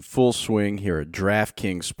is in full swing here at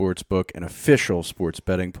DraftKings Sportsbook, an official sports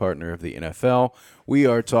betting partner of the NFL. We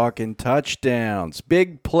are talking touchdowns,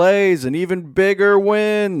 big plays, and even bigger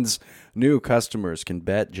wins. New customers can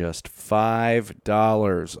bet just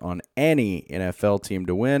 $5 on any NFL team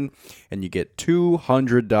to win, and you get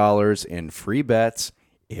 $200 in free bets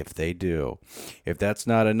if they do. If that's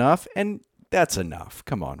not enough, and that's enough.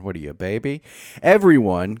 Come on, what are you, baby?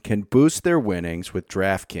 Everyone can boost their winnings with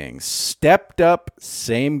DraftKings stepped up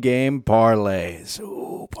same game parlays.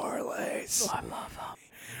 Ooh, parlays. I love them.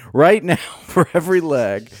 Right now, for every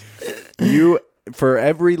leg you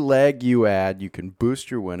add, you can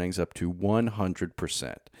boost your winnings up to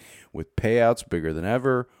 100%. With payouts bigger than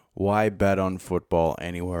ever, why bet on football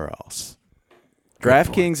anywhere else?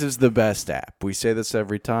 DraftKings is the best app. We say this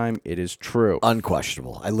every time. It is true.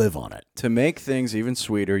 Unquestionable. I live on it. To make things even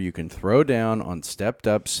sweeter, you can throw down on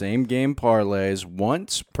stepped-up same-game parlays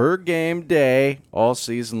once per game day all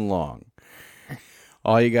season long.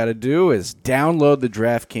 All you got to do is download the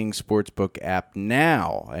DraftKings Sportsbook app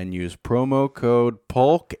now and use promo code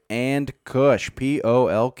POLKANDKUSH,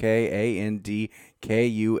 POLKANDKUSH,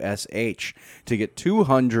 to get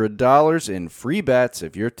 $200 in free bets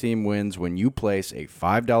if your team wins when you place a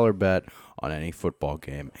 $5 bet on any football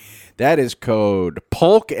game. That is code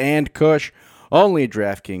POLKANDKUSH. Only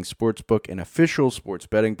DraftKings Sportsbook, an official sports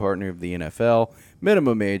betting partner of the NFL.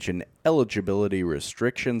 Minimum age and eligibility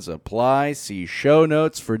restrictions apply. See show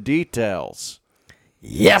notes for details.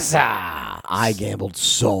 Yes, sir. I gambled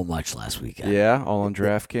so much last weekend. Yeah, all on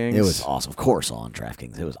DraftKings. It was awesome. Of course, all on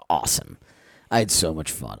DraftKings. It was awesome. I had so much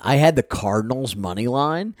fun. I had the Cardinals money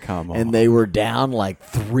line. Come on. And they were down like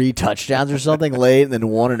 3 touchdowns or something late and then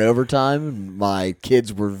won in overtime. My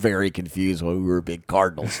kids were very confused when we were big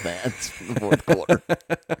Cardinals fans for the fourth quarter.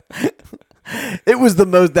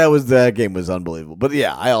 That game was unbelievable. But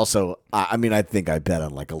yeah, I think I bet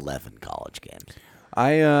on like 11 college games.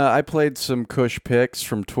 I played some Kush picks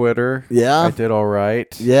from Twitter. Yeah? I did all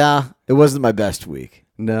right. Yeah, it wasn't my best week.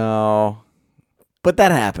 No. But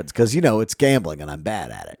that happens because, it's gambling and I'm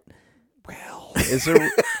bad at it. Well,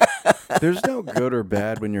 there's no good or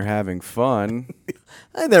bad when you're having fun.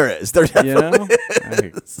 And there is. There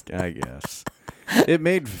definitely is. I guess. It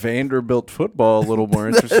made Vanderbilt football a little more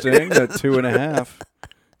interesting at 2.5.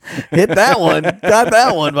 Hit that one. Got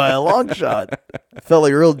that one by a long shot. Felt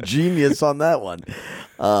like a real genius on that one.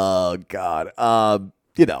 Oh, God.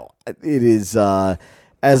 It is,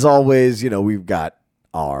 as always, we've got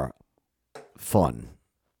our fun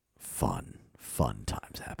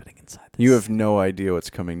times happening inside this. You have no idea what's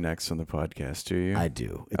coming next on the podcast, do you? I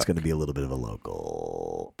do. It's going to be a little bit of a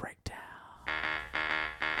local breakdown.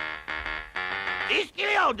 It is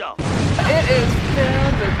filled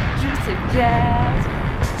with juicy jazz,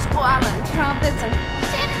 squalling trumpets, and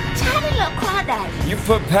tiny little crawdads. You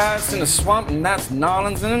put Paris in the swamp, and that's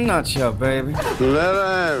Nolans in a nutshell, baby.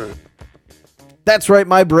 That's right.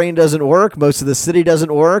 My brain doesn't work. Most of the city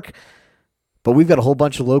doesn't work. But we've got a whole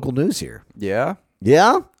bunch of local news here. Yeah?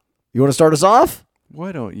 Yeah? You want to start us off?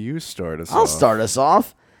 Why don't you start us off? I'll start us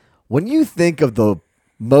off. When you think of the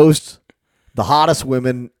hottest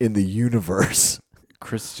women in the universe,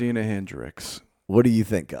 Christina Hendricks. what do you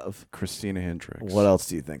think of? Christina Hendricks. What else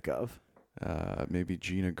do you think of? Maybe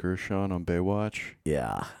Gina Gershon on Baywatch.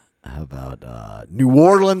 Yeah. How about New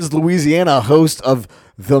Orleans, Louisiana, host of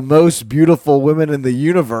The Most Beautiful Women in the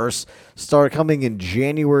Universe, start coming in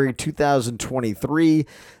January 2023.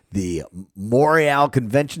 The Montreal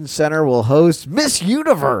Convention Center will host Miss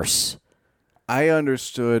Universe. I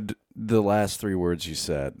understood the last 3 words you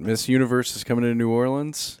said. Miss Universe is coming to New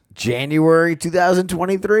Orleans. January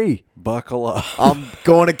 2023. Buckle up. I'm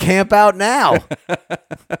going to camp out now.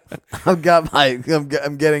 I'm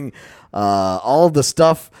getting all the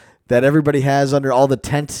stuff that everybody has under all the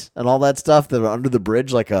tent and all that stuff that are under the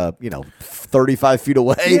bridge, like 35 feet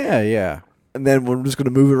away. Yeah. And then we're just going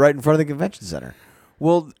to move it right in front of the convention center.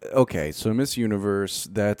 Well, okay, so Miss Universe,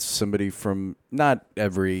 that's somebody from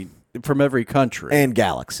every country And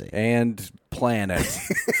galaxy. and planet.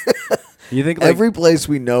 You think Every place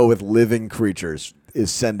we know with living creatures is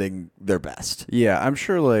sending their best. Yeah, I'm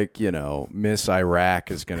sure Miss Iraq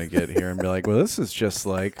is going to get here and be like, well, this is just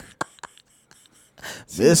like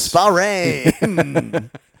Miss Bahrain.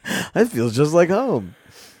 That feels just like home.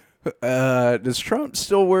 does Trump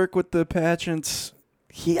still work with the pageants?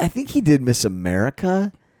 I think he did Miss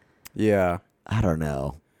America. Yeah. I don't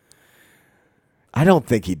know. I don't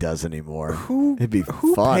think he does anymore. It'd be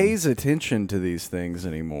Who fun. pays attention to these things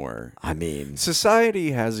anymore? I mean,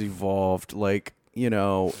 Society has evolved. In the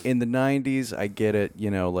 90s, I get it,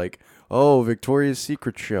 oh, Victoria's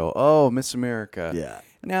Secret show. Oh, Miss America. yeah.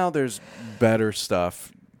 Now there's better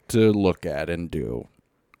stuff to look at and do.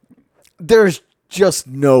 There's just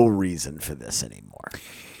no reason for this anymore.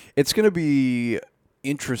 It's going to be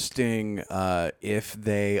interesting if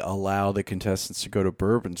they allow the contestants to go to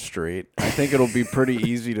Bourbon Street. I think it'll be pretty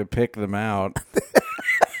easy to pick them out.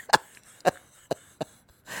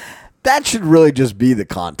 That should really just be the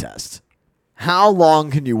contest. How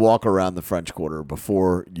long can you walk around the French Quarter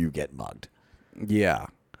before you get mugged? Yeah.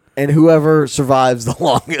 And whoever survives the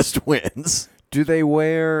longest wins. Do they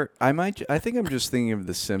wear? I think I'm just thinking of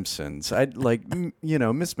The Simpsons. I'd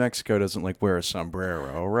Miss Mexico doesn't wear a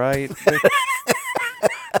sombrero, right?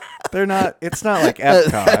 They're not. It's not like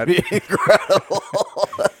Epcot. That'd be incredible.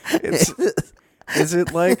 Is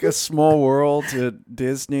it like a small world at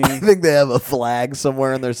Disney? I think they have a flag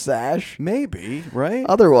somewhere in their sash. Maybe, right?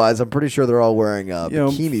 Otherwise, I'm pretty sure they're all wearing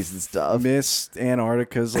bikinis and stuff. Miss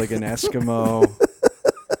Antarctica's like an Eskimo.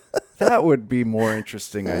 That would be more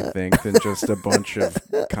interesting, I think, than just a bunch of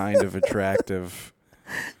kind of attractive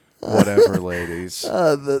whatever ladies.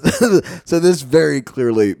 So this very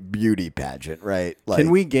clearly beauty pageant, right? Can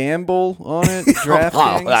we gamble on it?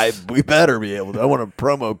 DraftKings? We better be able to. I want a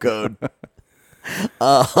promo code.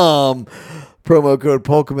 Promo code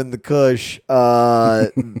Pokemon the Kush.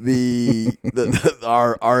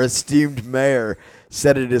 Our esteemed mayor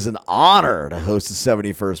said it is an honor to host the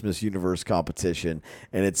 71st Miss Universe competition,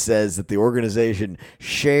 and it says that the organization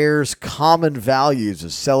shares common values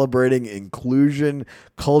of celebrating inclusion,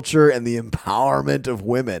 culture, and the empowerment of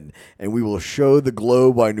women, and we will show the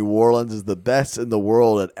globe why New Orleans is the best in the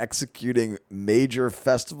world at executing major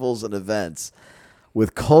festivals and events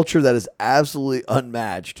with culture that is absolutely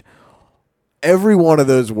unmatched. Every one of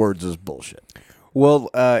those words is bullshit. Well,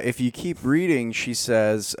 if you keep reading, she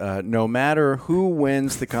says, no matter who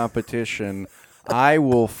wins the competition, I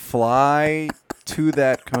will fly to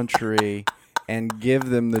that country and give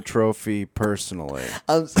them the trophy personally.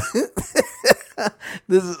 This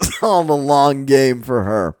is all the long game for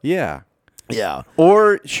her. Yeah. Yeah.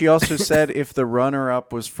 Or she also said if the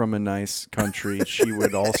runner-up was from a nice country, she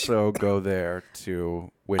would also go there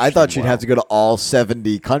to wish I thought them she'd well. have to go to all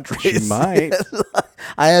 70 countries. She might.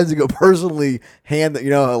 I had to go personally hand that,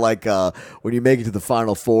 like when you make it to the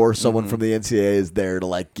Final Four, someone from the NCAA is there to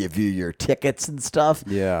like give you your tickets and stuff.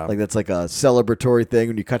 Yeah. Like that's like a celebratory thing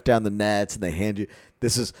when you cut down the nets and they hand you.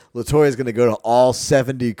 Latoya's going to go to all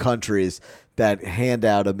 70 countries that hand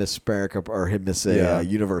out a Miss America or Miss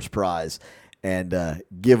Universe prize and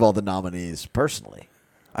give all the nominees personally.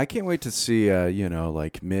 I can't wait to see,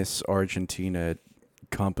 like Miss Argentina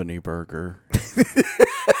Company Burger.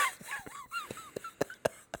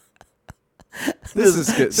 This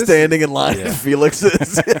is good. Standing in line at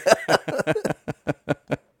Felix's.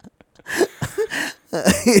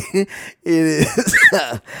 It is.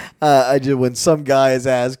 When some guy is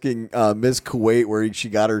asking Miss Kuwait where she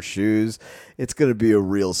got her shoes, it's going to be a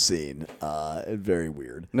real scene. Very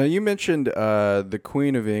weird. Now, you mentioned the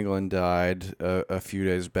Queen of England died a few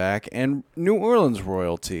days back, and New Orleans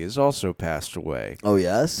royalty has also passed away. Oh,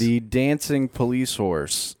 yes? The dancing police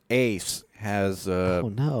horse, Ace, has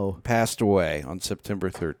passed away on September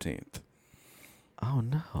 13th. Oh,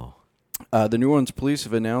 no. The New Orleans police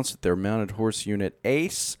have announced that their mounted horse unit,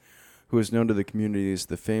 Ace, who is known to the community as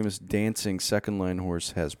the famous dancing second-line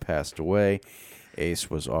horse, has passed away. Ace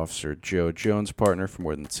was Officer Joe Jones' partner for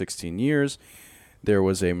more than 16 years. There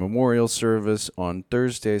was a memorial service on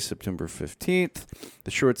Thursday, September 15th.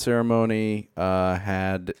 The short ceremony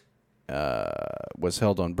was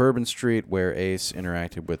held on Bourbon Street, where Ace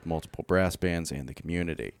interacted with multiple brass bands and the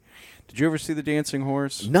community. Did you ever see the dancing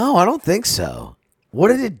horse? No, I don't think so. What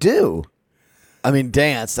did it do? I mean,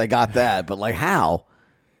 danced, I got that, but like how?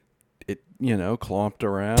 It, clomped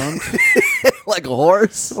around. Like a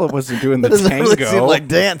horse? Well, it wasn't doing the That doesn't tango. really seem like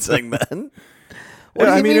dancing then. What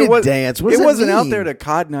do you mean it was dance? What it does wasn't out mean? there to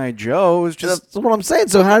Cotton Eye Joe. It was just, That's what I'm saying.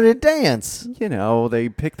 So how did it dance? they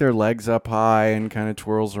pick their legs up high and kind of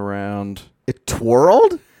twirls around. It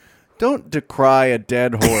twirled? Don't decry a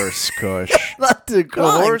dead horse, Kush. Not to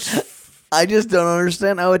The horse. I just don't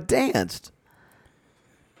understand how it danced.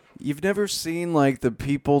 You've never seen like the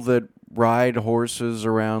people that ride horses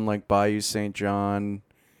around like Bayou St. John,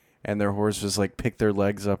 and their horses like pick their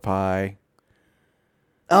legs up high.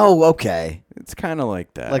 Oh, okay. It's kind of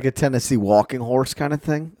like that, Like a Tennessee walking horse kind of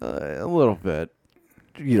thing? a little bit.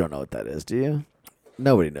 You don't know what that is, do you?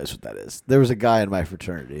 Nobody knows what that is. There was a guy in my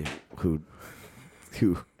fraternity who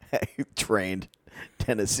trained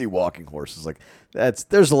Tennessee walking horses. Like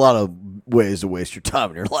there's a lot of ways to waste your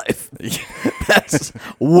time in your life. That's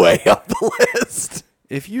way up the list.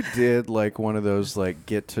 If you did like one of those like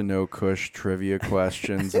get to know Kush trivia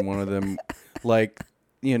questions, and one of them like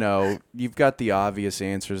you've got the obvious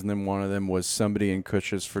answers, and then one of them was somebody in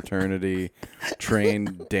Kush's fraternity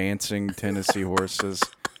trained dancing Tennessee horses,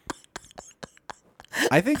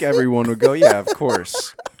 I think everyone would go, yeah, of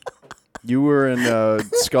course. You were in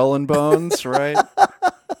Skull and Bones, right?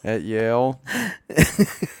 At Yale.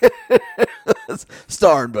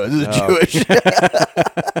 Star and Bones is Jewish.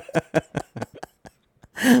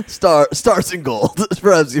 Stars and Gold.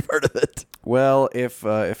 Perhaps you've heard of it. Well, if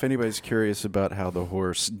anybody's curious about how the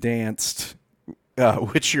horse danced,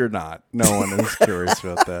 which you're not, no one is curious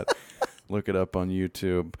about that. Look it up on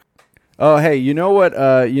YouTube. Oh, hey, you know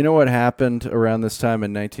what happened around this time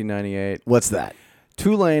in 1998? What's that?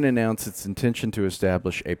 Tulane announced its intention to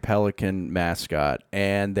establish a pelican mascot,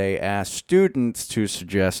 and they asked students to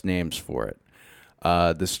suggest names for it.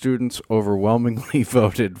 The students overwhelmingly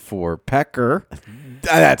voted for Pecker.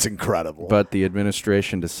 That's incredible. But the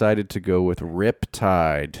administration decided to go with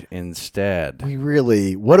Riptide instead. We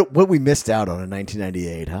really what we missed out on in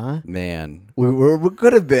 1998, huh? Man. We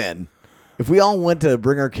could have been. If we all went to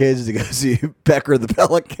bring our kids to go see Pecker the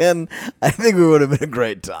Pelican, I think we would have been a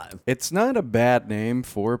great time. It's not a bad name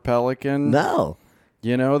for Pelican. No.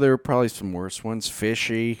 There were probably some worse ones.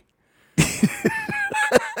 Fishy.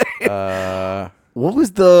 What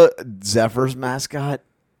was the Zephyr's mascot?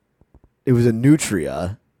 It was a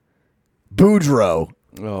Nutria. Boudreaux.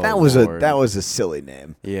 Oh, that was a silly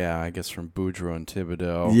name. Yeah, I guess from Boudreaux and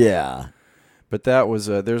Thibodeau. Yeah. But that was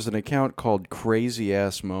there's an account called Crazy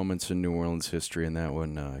Ass Moments in New Orleans History, and that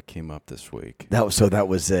one came up this week. That was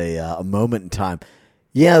a moment in time.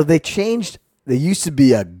 Yeah, they changed. They used to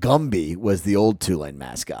be a Gumby was the old Tulane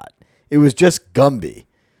mascot. It was just Gumby.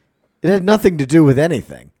 It had nothing to do with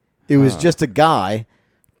anything. It was just a guy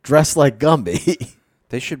dressed like Gumby.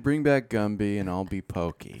 They should bring back Gumby, and I'll be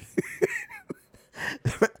Pokey.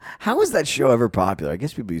 How was that show ever popular? I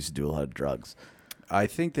guess people used to do a lot of drugs. I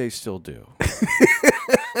think they still do.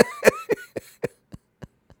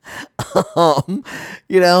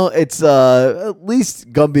 It's at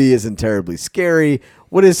least Gumby isn't terribly scary.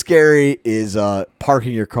 What is scary is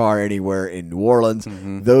parking your car anywhere in New Orleans.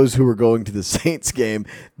 Mm-hmm. Those who were going to the Saints game,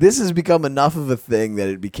 this has become enough of a thing that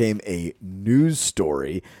it became a news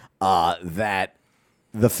story that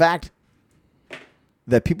the fact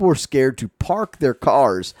that people were scared to park their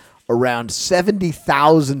cars around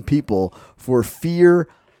 70,000 people for fear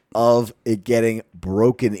of it getting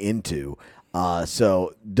broken into.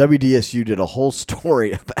 So WDSU did a whole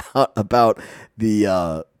story about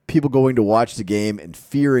the people going to watch the game and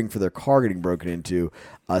fearing for their car getting broken into.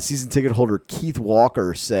 Season ticket holder Keith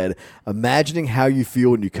Walker said, imagining how you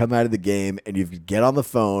feel when you come out of the game and you get on the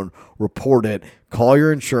phone, report it, call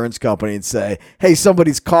your insurance company and say, hey,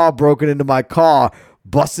 somebody's car broken into my car,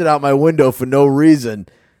 busted out my window for no reason.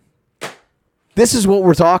 This is what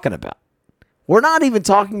we're talking about. We're not even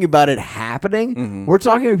talking about it happening. Mm-hmm. We're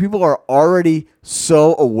talking about people are already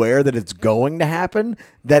so aware that it's going to happen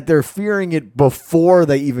that they're fearing it before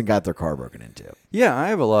they even got their car broken into. Yeah, I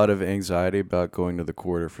have a lot of anxiety about going to the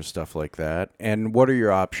quarter for stuff like that. And what are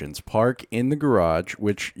your options? Park in the garage,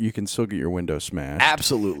 which you can still get your window smashed.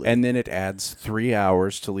 Absolutely. And then it adds 3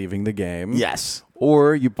 hours to leaving the game. Yes.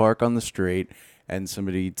 Or you park on the street and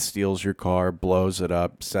somebody steals your car, blows it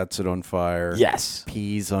up, sets it on fire. Yes.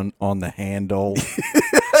 Pees on the handle.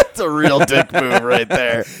 That's a real dick move right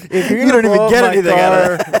there. If you're You don't even get anything out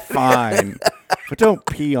of it, fine. But don't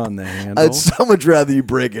pee on the handle. I'd so much rather you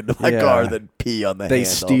break into my car than pee on the handle. They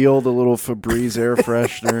steal the little Febreze air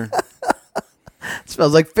freshener. It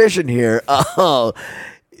smells like fish in here. Oh,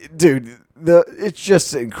 dude, it's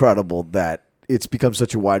just incredible that it's become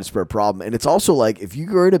such a widespread problem. And it's also like if you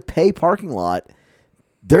go to pay parking lot,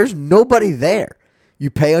 there's nobody there.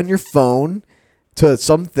 You pay on your phone to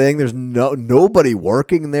something. There's nobody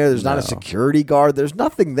working there. There's not a security guard. There's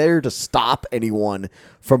nothing there to stop anyone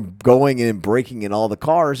from going in and breaking in all the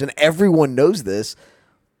cars. And everyone knows this.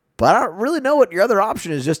 But I don't really know what your other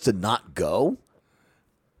option is, just to not go.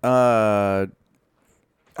 I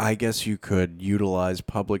guess you could utilize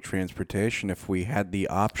public transportation if we had the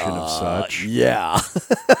option of such. Yeah.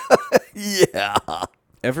 Yeah.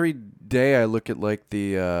 Every day I look at like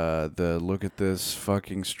the look at this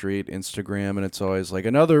fucking street Instagram, and it's always like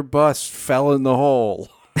another bus fell in the hole.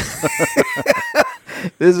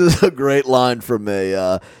 This is a great line from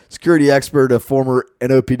a security expert, a former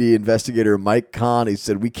NOPD investigator, Mike Kahn. He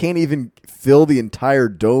said, we can't even fill the entire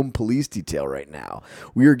Dome police detail right now.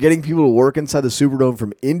 We are getting people to work inside the Superdome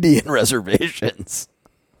from Indian reservations.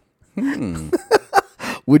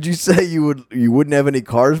 Would you say you wouldn't have any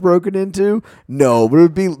cars broken into? No, but it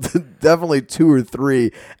would be definitely 2 or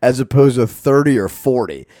 3 as opposed to 30 or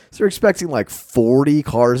 40. So they're expecting like 40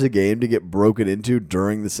 cars a game to get broken into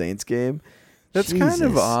during the Saints game. That's kind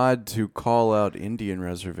of odd to call out Indian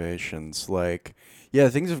reservations. Like, yeah,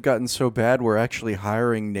 things have gotten so bad we're actually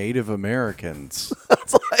hiring Native Americans.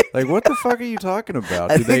 Like, what the fuck are you talking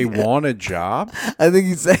about? Do they want a job? I think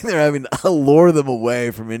he's saying they're having to lure them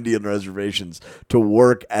away from Indian reservations to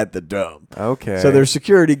work at the Dome. Okay. So they're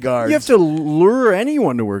security guards. You have to lure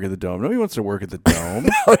anyone to work at the Dome. Nobody wants to work at the Dome.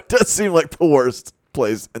 No, it does seem like the worst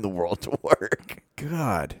place in the world to work.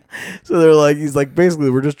 God. So they're like, he's like, basically,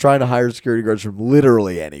 we're just trying to hire security guards from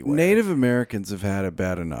literally anywhere. Native Americans have had it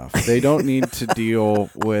bad enough. They don't need to deal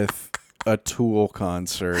with a Tool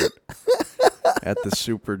concert at the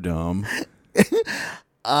Superdome.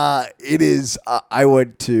 It is. I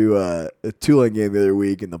went to a Tulane game the other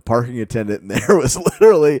week, and the parking attendant there was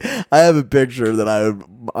literally. I have a picture that I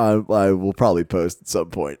will probably post at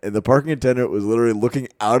some point, and the parking attendant was literally looking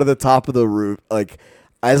out of the top of the roof. Like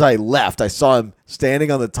as I left, I saw him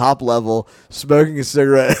standing on the top level, smoking a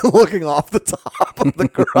cigarette, and looking off the top of the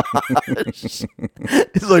garage.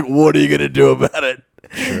 He's like, "What are you gonna do about it?"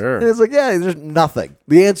 Sure. And it's like, yeah, there's nothing.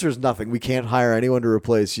 The answer is nothing. We can't hire anyone to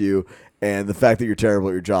replace you. And the fact that you're terrible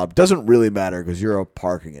at your job doesn't really matter because you're a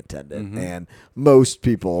parking attendant. Mm-hmm. And most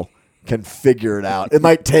people can figure it out. It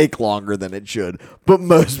might take longer than it should, but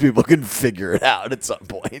most people can figure it out at some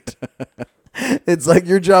point. It's like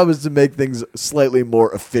your job is to make things slightly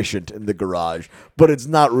more efficient in the garage, but it's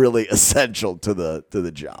not really essential to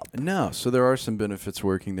the job. No, so there are some benefits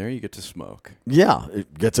working there. You get to smoke. Yeah,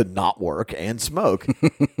 it gets to not work and smoke.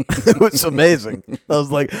 It was amazing. I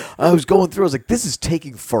was going through. I was like, this is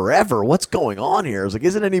taking forever. What's going on here? I was like,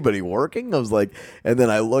 isn't anybody working? I was like, and then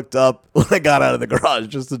I looked up when I got out of the garage,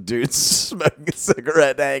 just a dude smoking a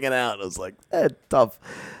cigarette, hanging out. I was like,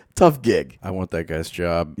 tough gig. I want that guy's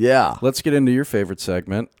job. Yeah. Let's get into your favorite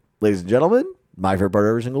segment. Ladies and gentlemen, my favorite part of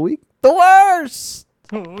every single week, the worst.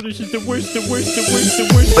 What you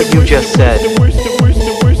just said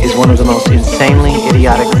is one of the most insanely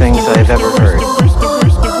idiotic things I have ever heard.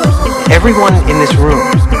 Everyone in this room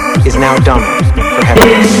is now dumber for having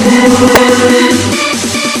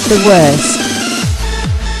The worst.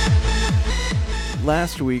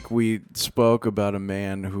 Last week we spoke about a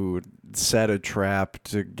man who set a trap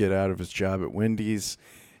to get out of his job at Wendy's.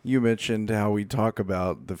 You mentioned how we talk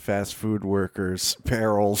about the fast food workers'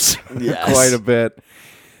 perils quite a bit.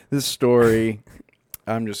 This story,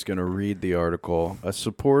 I'm just going to read the article. A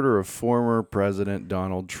supporter of former President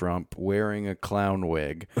Donald Trump wearing a clown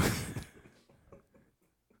wig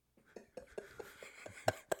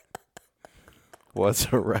was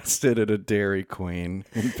arrested at a Dairy Queen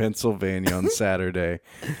in Pennsylvania on Saturday,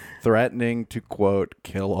 threatening to, quote,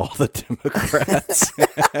 kill all the Democrats.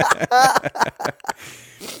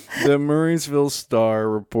 The Murrysville Star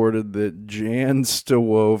reported that Jan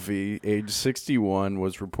Stawovi, age 61,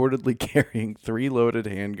 was reportedly carrying 3 loaded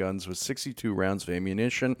handguns with 62 rounds of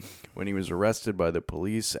ammunition when he was arrested by the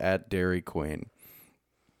police at Dairy Queen.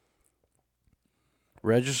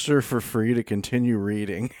 Register for free to continue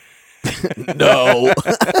reading. No.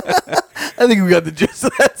 I think we got the gist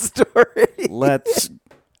of that story. Let's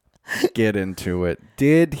get into it.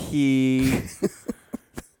 Did he...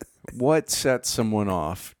 What set someone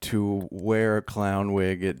off to wear a clown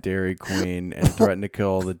wig at Dairy Queen and threaten to kill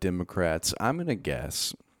all the Democrats? I'm going to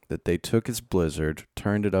guess that they took his Blizzard,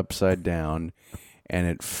 turned it upside down, and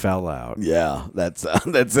it fell out. Yeah, that's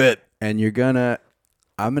it. And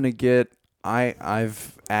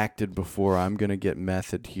I've acted before. I'm going to get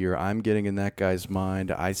method here. I'm getting in that guy's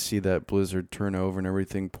mind. I see that Blizzard turn over and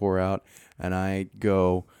everything pour out, and I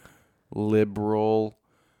go liberal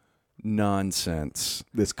nonsense.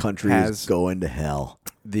 This country is going to hell.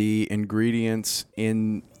 The ingredients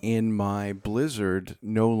in my Blizzard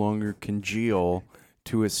no longer congeal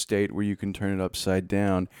to a state where you can turn it upside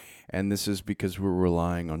down, and this is because we're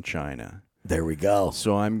relying on China. There we go.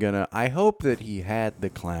 So I hope that he had the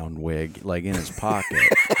clown wig like in his pocket.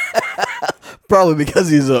 Probably because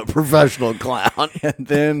he's a professional clown. And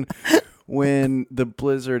then when the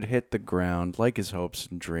Blizzard hit the ground, like his hopes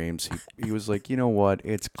and dreams, he was like, you know what?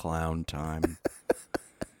 It's clown time.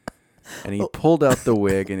 And he pulled out the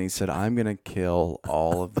wig and he said, I'm going to kill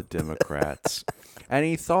all of the Democrats. And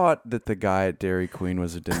he thought that the guy at Dairy Queen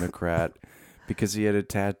was a Democrat because he had a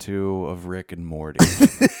tattoo of Rick and Morty.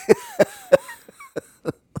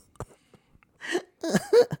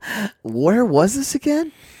 Where was this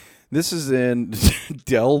again? This is in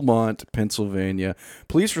Delmont, Pennsylvania.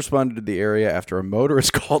 Police responded to the area after a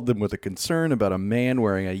motorist called them with a concern about a man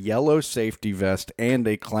wearing a yellow safety vest and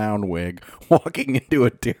a clown wig walking into a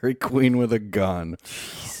Dairy Queen with a gun.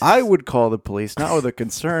 I would call the police, not with a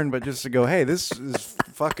concern, but just to go, hey, this is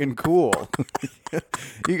fucking cool.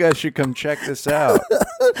 You guys should come check this out.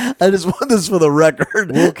 I just want this for the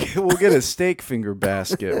record. We'll get a steak finger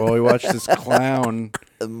basket while we watch this clown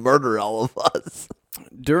murder all of us.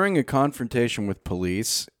 During a confrontation with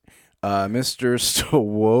police, Mr.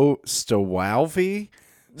 Stawalvi,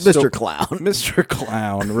 Mr. Clown. Mr.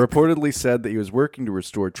 Clown reportedly said that he was working to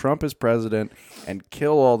restore Trump as president and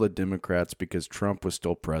kill all the Democrats because Trump was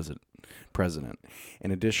still president.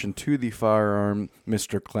 In addition to the firearm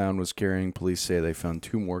Mr. Clown was carrying, police say they found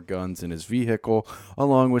 2 more guns in his vehicle,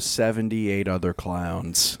 along with 78 other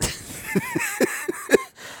clowns.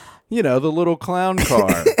 You know, the little clown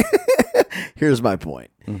car. Here's my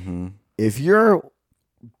point. Mm-hmm. If you're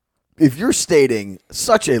stating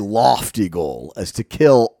such a lofty goal as to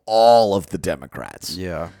kill all of the Democrats,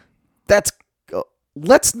 Yeah.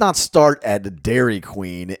 let's not start at a Dairy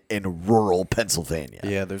Queen in rural Pennsylvania.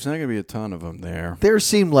 Yeah, there's not going to be a ton of them there. There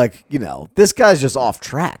seemed like, this guy's just off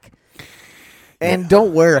track. And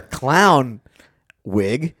don't wear a clown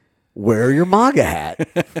wig wear your MAGA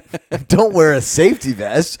hat. Don't wear a safety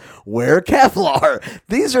vest. Wear Kevlar.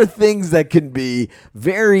 These are things that can be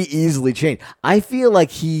very easily changed. I feel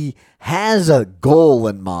like he has a goal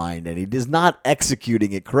in mind and he is not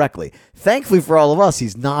executing it correctly. Thankfully for all of us,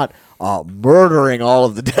 he's not murdering all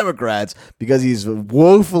of the Democrats because he's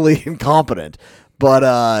woefully incompetent.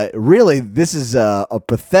 But really, this is a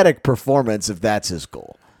pathetic performance if that's his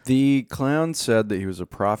goal. The clown said that he was a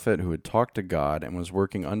prophet who had talked to God and was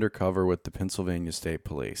working undercover with the Pennsylvania State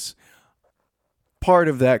Police. Part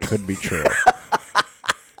of that could be true.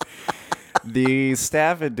 The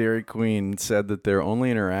staff at Dairy Queen said that their only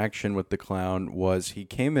interaction with the clown was he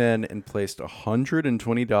came in and placed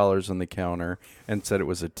 $120 on the counter and said it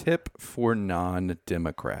was a tip for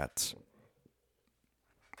non-Democrats.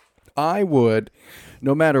 I would,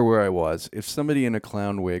 no matter where I was, if somebody in a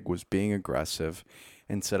clown wig was being aggressive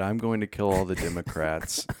and said, I'm going to kill all the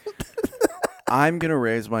Democrats, I'm going to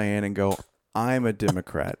raise my hand and go, I'm a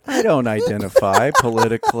Democrat. I don't identify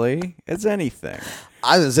politically as anything.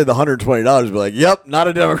 I was going to say the $120, be like, yep, not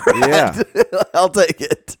a Democrat. Yeah. I'll take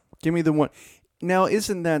it. Give me the one. Now,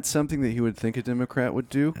 isn't that something that he would think a Democrat would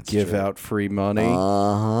do? Give true. out free money?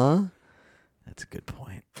 Uh-huh. That's a good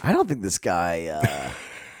point. I don't think this guy...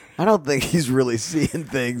 I don't think he's really seeing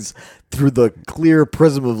things through the clear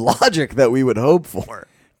prism of logic that we would hope for.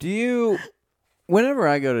 Do you... Whenever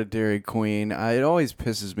I go to Dairy Queen, it always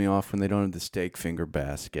pisses me off when they don't have the steak finger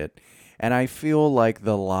basket. And I feel like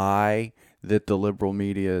the lie that the liberal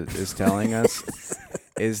media is telling us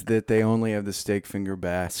is that they only have the steak finger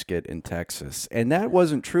basket in Texas. And that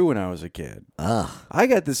wasn't true when I was a kid. I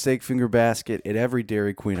got the steak finger basket at every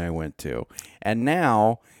Dairy Queen I went to. And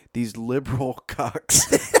now these liberal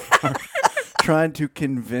cucks are trying to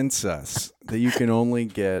convince us that you can only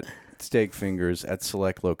get steak fingers at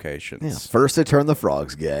select locations. Yeah, first they turn the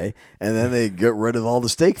frogs gay, and then they get rid of all the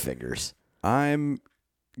steak fingers. I'm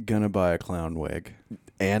going to buy a clown wig.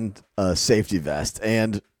 And a safety vest,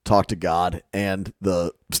 and talk to God, and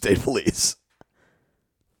the state police.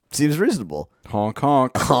 Seems reasonable. Honk,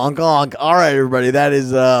 honk. Honk, honk. All right, everybody. That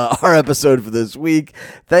is our episode for this week.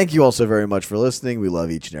 Thank you all so very much for listening. We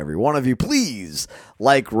love each and every one of you. Please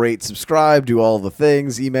like, rate, subscribe, do all the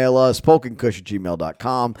things. Email us,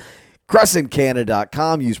 polkandkush@gmail.com.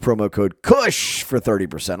 CrescentCanada.com. Use promo code KUSH for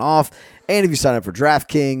 30% off. And if you sign up for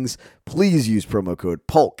DraftKings, please use promo code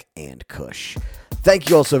POLK and KUSH. Thank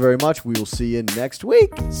you all so very much. We will see you next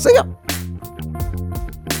week. See ya.